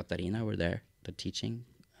Katarina were there, teaching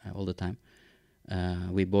all the time.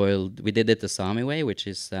 We did it the Sami way, which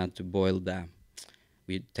is to boil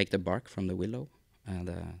we take the bark from the willow,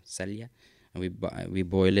 the selje, and we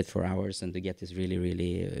boil it for hours, and to get this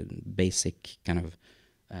really basic kind of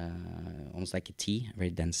almost like a tea, a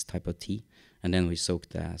very dense type of tea, and then we soak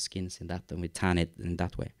the skins in that, and we tan it in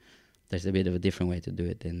that way. There's a bit of a different way to do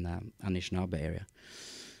it in Anishinaabe area.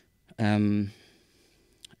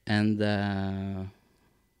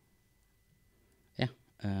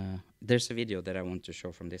 There's a video that I want to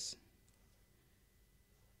show from this,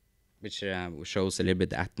 which shows a little bit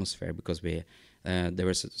the atmosphere, because there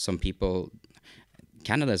were some people.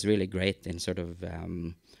 Canada is really great in sort of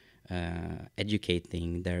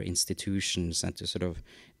educating their institutions and to sort of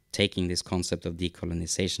taking this concept of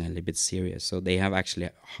decolonization a little bit serious. So they have actually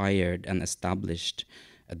hired and established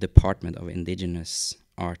a department of indigenous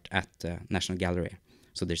art at the National Gallery.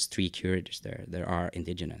 So there's 3 curators there that are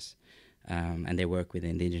indigenous, and they work with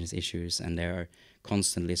indigenous issues, and they are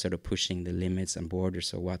constantly sort of pushing the limits and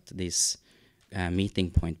borders of what this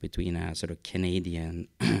meeting point between a sort of Canadian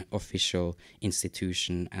official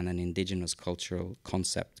institution and an indigenous cultural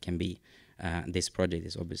concept can be. This project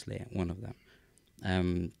is obviously one of them.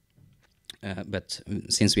 But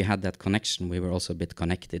since we had that connection, we were also a bit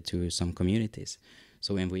connected to some communities.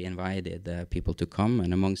 So when we invited people to come,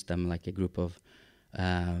 and amongst them like a group of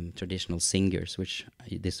traditional singers, which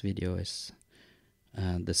this video is,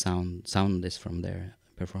 the sound is from their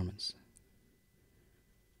performance.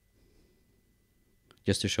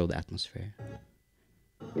 Just to show the atmosphere.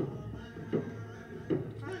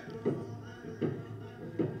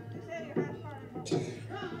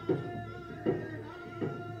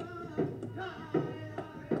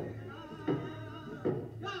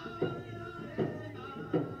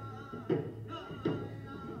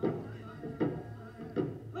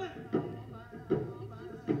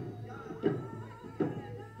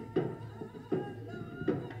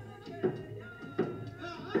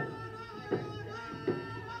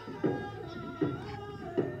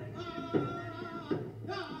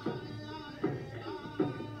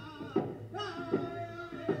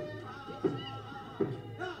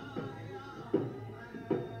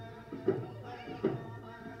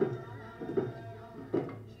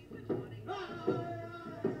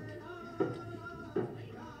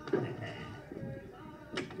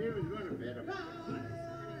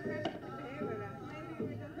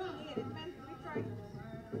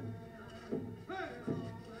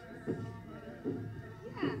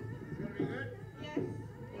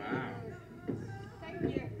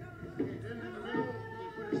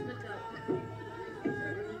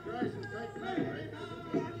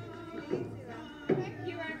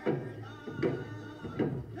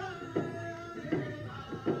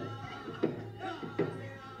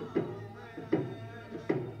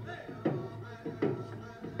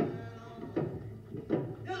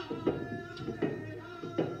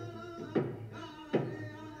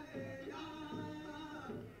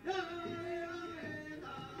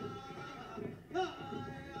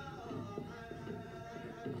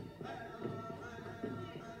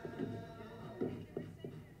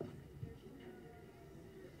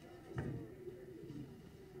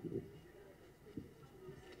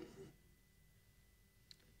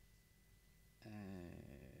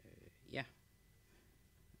 Yeah.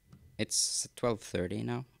 It's 12:30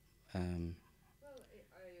 now. Well, are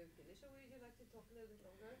you finished, or would you like to talk a little bit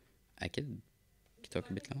longer? I could talk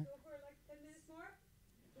a bit longer. Go for like 10 minutes more?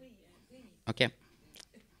 Please. Okay.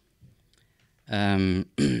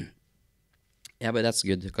 Yeah, but that's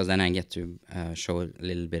good, because then I get to show a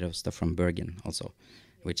little bit of stuff from Bergen also,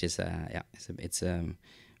 which is it's a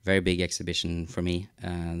very big exhibition for me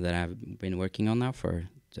that I've been working on now for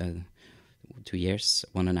 2 years,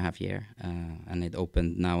 1.5 years, and it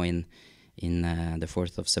opened now in the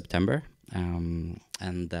 4th of September, and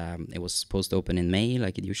it was supposed to open in May,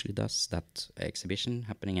 like it usually does. That exhibition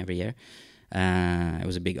happening every year. It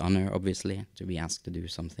was a big honor, obviously, to be asked to do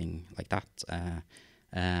something like that,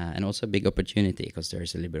 and also a big opportunity, because there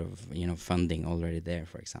is a little bit of funding already there,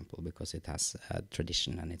 for example, because it has a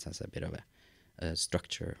tradition and it has a bit of a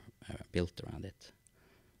structure built around it.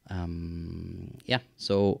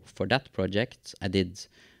 So for that project,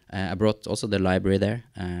 I brought also the library there.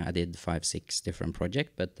 I did 5-6 different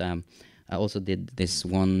projects, but I also did this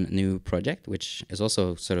one new project, which is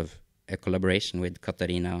also sort of a collaboration with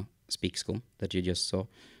Katarina Spikskog that you just saw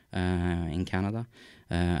in Canada.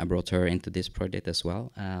 I brought her into this project as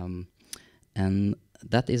well. And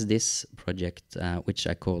that is this project, which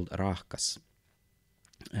I called Rakas.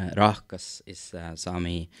 Rakas is a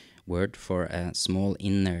Sami word for a small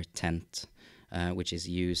inner tent, which is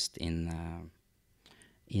used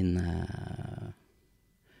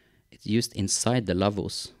it's used inside the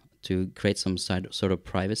lavvos to create some sort of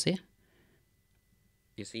privacy.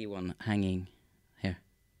 You see one hanging here.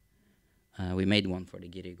 We made one for the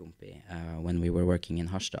Girigumpi when we were working in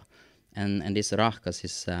Harstad. And this rakas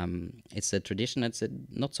is it's a tradition that's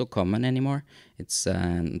not so common anymore. It's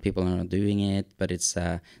people are not doing it, but it's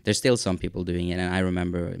there's still some people doing it. And I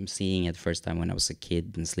remember seeing it first time when I was a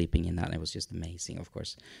kid and sleeping in that. And it was just amazing. Of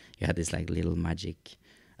course, you had this like little magic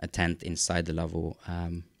tent inside the lavvo,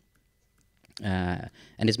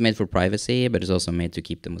 and it's made for privacy, but it's also made to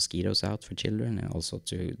keep the mosquitoes out for children, and also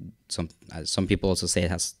to some people also say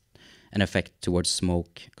it has an effect towards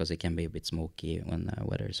smoke because it can be a bit smoky when the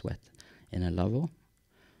weather is wet in a lavvo.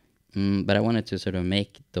 But I wanted to sort of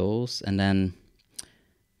make those, and then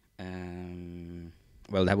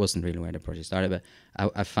well, that wasn't really where the project started, but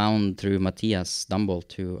I found through Mathias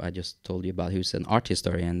Dambolt, who I just told you about, who's an art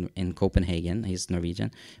historian in Copenhagen. He's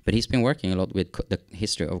Norwegian, but he's been working a lot with the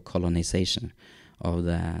history of colonization of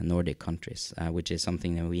the Nordic countries, which is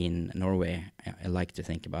something that we in Norway like to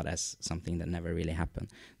think about as something that never really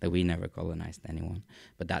happened, that we never colonized anyone.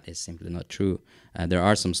 But that is simply not true. There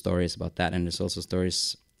are some stories about that, and there's also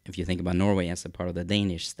stories, if you think about Norway as a part of the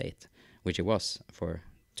Danish state, which it was for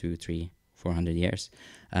 200, 300, 400 years.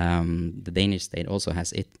 The Danish state also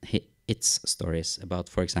has its stories about,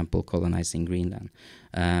 for example, colonizing Greenland.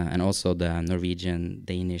 And also the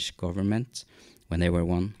Norwegian-Danish government, when they were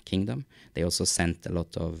one kingdom, they also sent a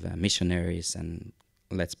lot of missionaries and,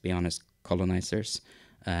 let's be honest, colonizers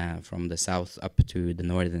from the south up to the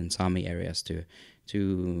northern Sami areas to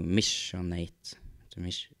missionate,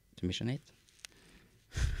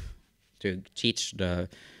 to teach the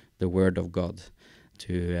word of God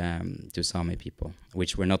to Sami people,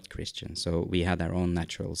 which were not Christian. So we had our own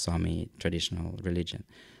natural Sami traditional religion,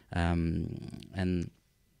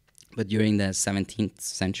 but during the 17th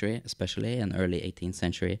century, especially, and early 18th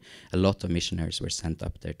century, a lot of missionaries were sent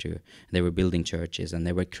up there too. They were building churches, and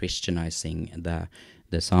they were Christianizing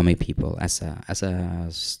the Sami people as a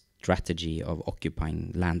strategy of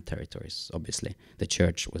occupying land territories. Obviously, the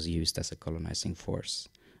church was used as a colonizing force,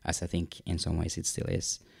 as I think in some ways it still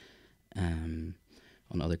is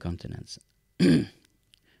on other continents.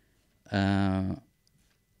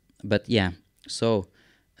 But yeah, so.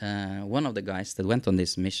 One of the guys that went on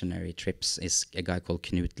these missionary trips is a guy called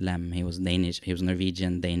Knut Lem. He was Danish. He was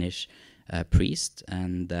Norwegian-Danish priest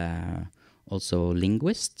and also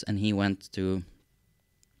linguist. And he went to.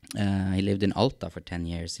 He lived in Alta for 10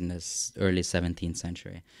 years in the early 17th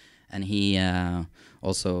century, and he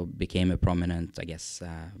also became a prominent, I guess,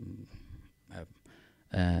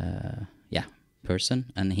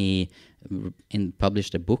 person. And he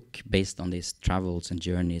published a book based on these travels and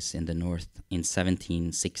journeys in the north in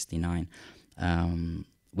 1769,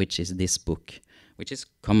 which is this book, which is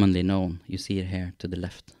commonly known. You see it here to the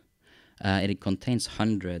left. It contains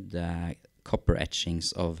 100 copper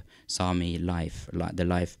etchings of Sami life, the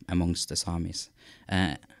life amongst the Samis.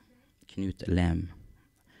 Knut Lem,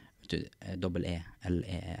 double E,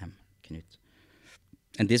 L-E-M, Knut.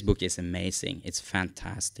 And this book is amazing. It's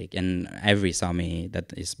fantastic, and every Sami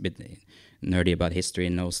that is a bit nerdy about history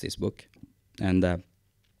knows this book. And the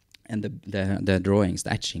drawings,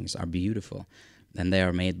 the etchings, are beautiful, and they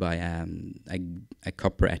are made by a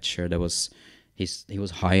copper etcher that was he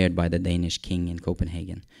was hired by the Danish king in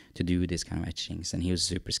Copenhagen to do this kind of etchings, and he was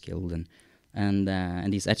super skilled. And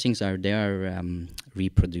these etchings are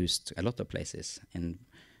reproduced a lot of places, and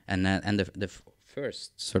the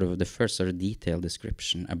first sort of detailed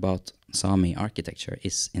description about Sami architecture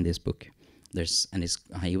is in this book.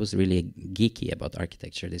 He was really geeky about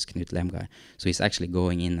architecture, this Knut Lem guy. So he's actually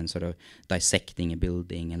going in and sort of dissecting a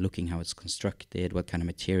building and looking how it's constructed, what kind of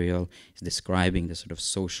material. He's describing the sort of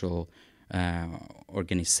social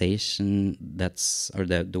organization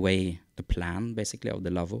the way, the plan basically of the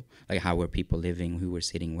lavvo, like how were people living, who were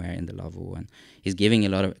sitting where in the lavvo, and he's giving a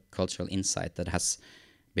lot of cultural insight that has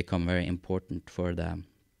become very important for the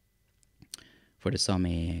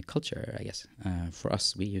Sami culture, I guess. For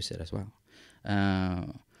us, we use it as well.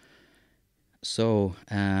 So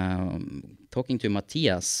talking to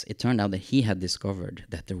Mathias, it turned out that he had discovered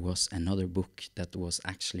that there was another book that was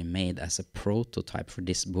actually made as a prototype for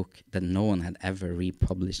this book that no one had ever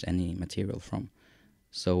republished any material from.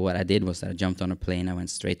 So what I did was that I jumped on a plane, I went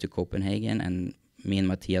straight to Copenhagen, and me and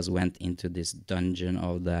Mathias went into this dungeon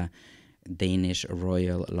of the Danish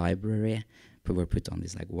Royal Library. We were put on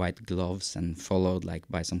these like white gloves and followed like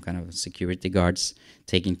by some kind of security guards,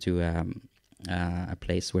 taken to a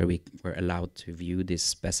place where we were allowed to view this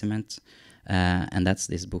specimen, and that's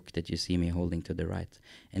this book that you see me holding to the right.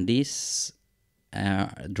 And these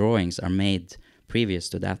drawings are made previous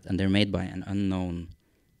to that, and they're made by an unknown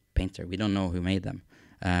painter. We don't know who made them.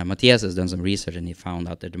 Mathias has done some research, and he found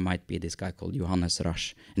out that there might be this guy called Johannes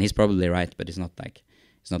Rasch, and he's probably right, but it's not like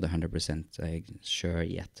He's not 100% sure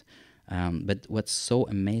yet. But what's so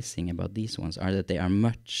amazing about these ones are that they are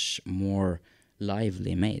much more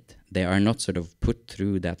lively made. They are not sort of put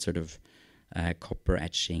through that sort of copper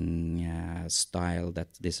etching style that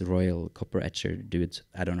this royal copper etcher dude,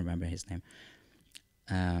 I don't remember his name,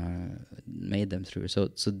 made them through. So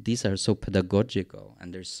these are so pedagogical,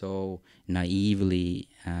 and they're so naively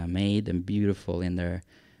made and beautiful in their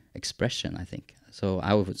expression, I think. So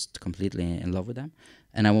I was completely in love with them.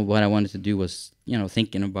 And what I wanted to do was,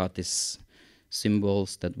 thinking about these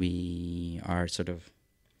symbols that we are sort of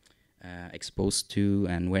exposed to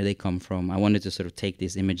and where they come from. I wanted to sort of take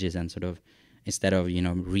these images and sort of, instead of,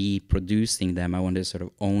 reproducing them, I wanted to sort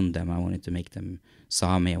of own them. I wanted to make them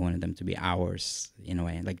Sami. I wanted them to be ours, in a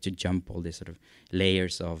way, like to jump all these sort of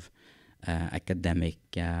layers of academic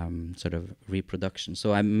sort of reproduction.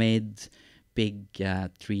 So I made big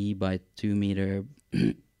 3 by 2 meter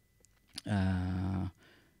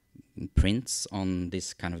prints on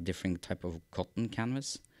this kind of different type of cotton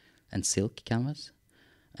canvas and silk canvas.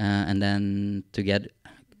 And then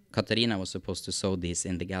Katarina was supposed to sew these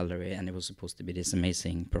in the gallery, and it was supposed to be this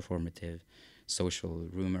amazing performative social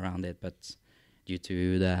room around it. But due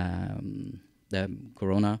to the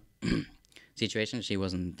corona situation, she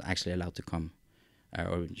wasn't actually allowed to come,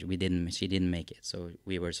 or she didn't make it. So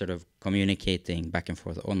we were sort of communicating back and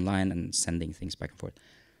forth online and sending things back and forth.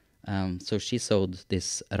 So she sewed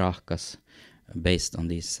this rakas based on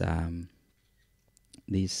these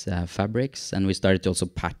fabrics, and we started to also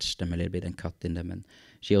patch them a little bit and cut in them. And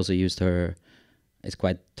she also used it's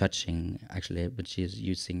quite touching actually, but she's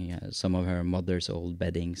using some of her mother's old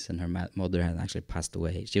beddings, and her mother had actually passed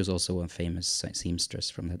away. She was also a famous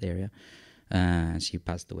seamstress from that area. She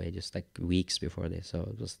passed away just like weeks before this, so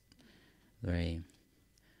it was very,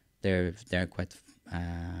 they're quite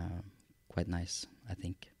nice, I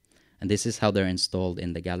think. And this is how they're installed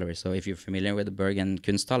in the gallery. So if you're familiar with the Bergen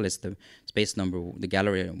Kunsthal, it's the space the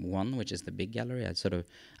gallery 1, which is the big gallery.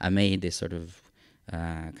 I made this sort of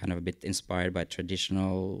kind of a bit inspired by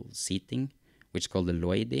traditional seating, which is called the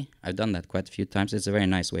loidi. I've done that quite a few times. It's a very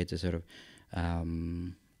nice way to sort of,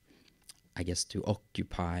 I guess, to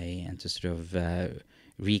occupy and to sort of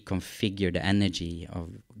reconfigure the energy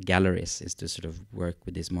of galleries, is to sort of work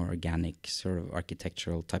with these more organic sort of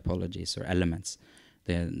architectural typologies or elements.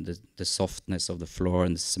 The softness of the floor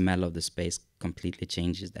and the smell of the space completely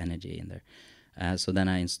changes the energy in there. So then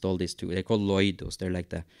I installed these two. They're called loidos. They're like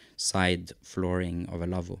the side flooring of a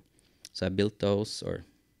lavvo. So I built those, or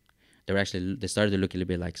they started to look a little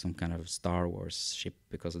bit like some kind of Star Wars ship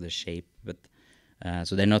because of the shape. But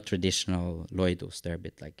so they're not traditional loidos. They're a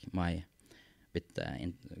bit like my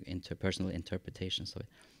personal interpretations of it.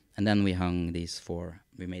 And then we hung these 4.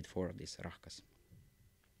 We made 4 of these rakas.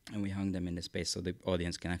 And we hung them in the space so the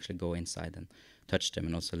audience can actually go inside and touch them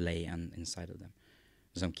and also lay inside of them.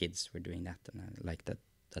 Some kids were doing that, and I like that.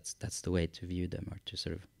 That's the way to view them, or to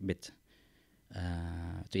sort of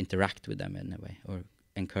to interact with them in a way, or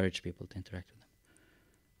encourage people to interact with them.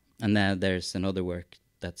 And then there's another work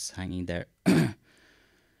that's hanging there,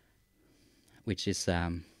 which is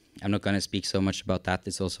I'm not going to speak so much about that.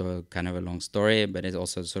 It's also kind of a long story, but it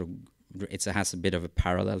also sort of it has a bit of a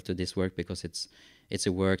parallel to this work, because it's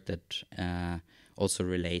a work that also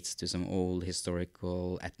relates to some old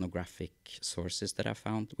historical ethnographic sources that I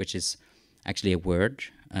found, which is actually a word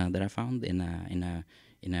that I found in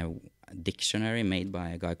a dictionary made by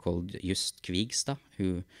a guy called Just Kvigstad,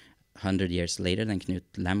 who 100 years later than Knut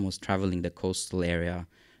Lem was traveling the coastal area,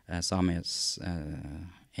 areas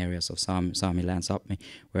of Sami land, Sápmi,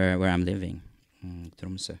 where I'm living,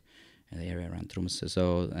 Tromsø, the area around Tromsø.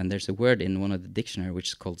 So, and there's a word in one of the dictionary which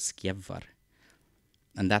is called skjevvar.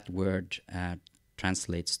 And that word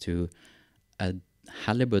translates to a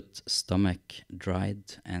halibut stomach dried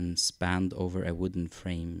and spanned over a wooden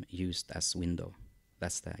frame used as window.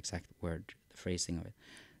 That's the exact word, the phrasing of it.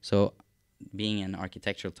 So being an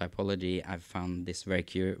architectural typology, I've found this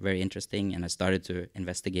very interesting, and I started to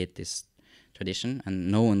investigate this tradition,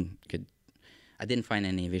 and I didn't find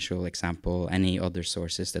any visual example, any other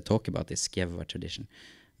sources that talk about this skjevvar tradition.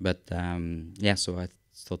 But so I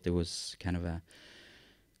thought it was kind of a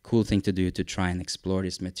cool thing to do, to try and explore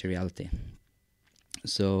this materiality.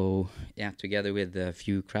 So together with a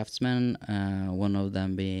few craftsmen, one of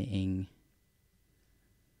them being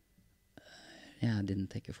I didn't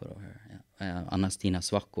take a photo of her. Anna-Stina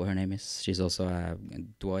Svakko, her name is. She's also a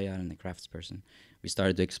dwoyer and a craftsperson. We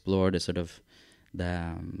started to explore the sort of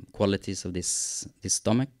the qualities of these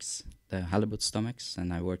stomachs, the halibut stomachs,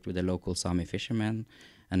 and I worked with the local Sami fishermen,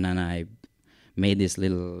 and then I made this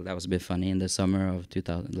little, that was a bit funny, in the summer of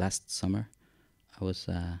last summer. I was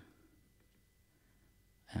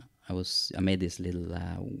I made this little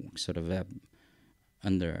sort of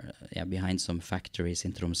behind some factories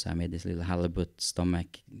in Tromsø. I made this little halibut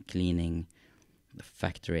stomach cleaning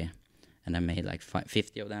factory, and I made like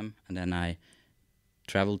 50 of them, and then I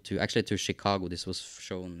traveled to Chicago. This was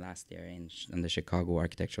shown last year in the Chicago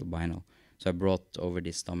Architectural Biennial. So I brought over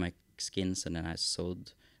these stomach skins, and then I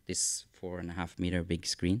sewed this 4.5-meter big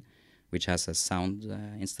screen, which has a sound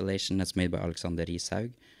installation that's made by Alexander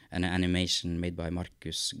Rishaug, and an animation made by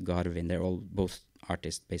Markus Garvin. They're both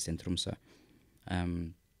artists based in Tromsø.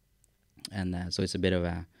 So it's a bit of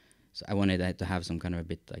a... So I wanted to have some kind of a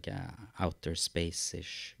bit like a outer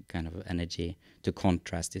space-ish kind of energy to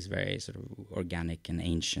contrast this very sort of organic and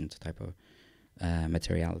ancient type of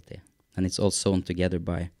materiality. And it's all sewn together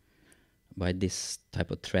by this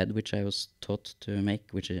type of thread, which I was taught to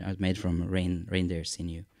make, which I made from reindeer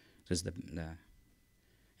sinew. So it's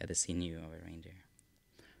the sinew of a reindeer.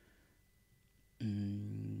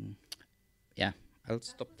 Yeah, I'll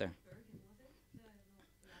stop there.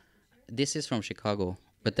 This is from Chicago,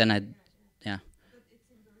 but then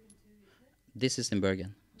this is in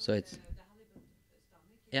Bergen, so it's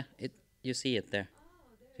you see it there.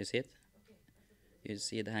 You see it? You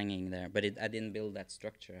see it hanging there, but I didn't build that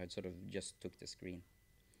structure. I sort of just took the screen.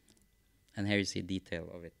 And here you see detail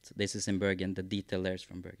of it. This is in Bergen. The detail there is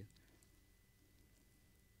from Bergen.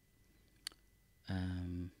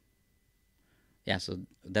 So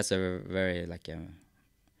that's a very like a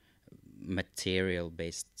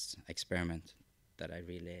material-based experiment that I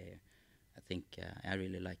think I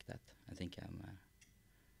really like that. I think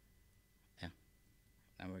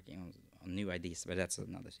I'm working on new ideas, but that's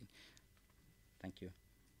another thing. Thank you.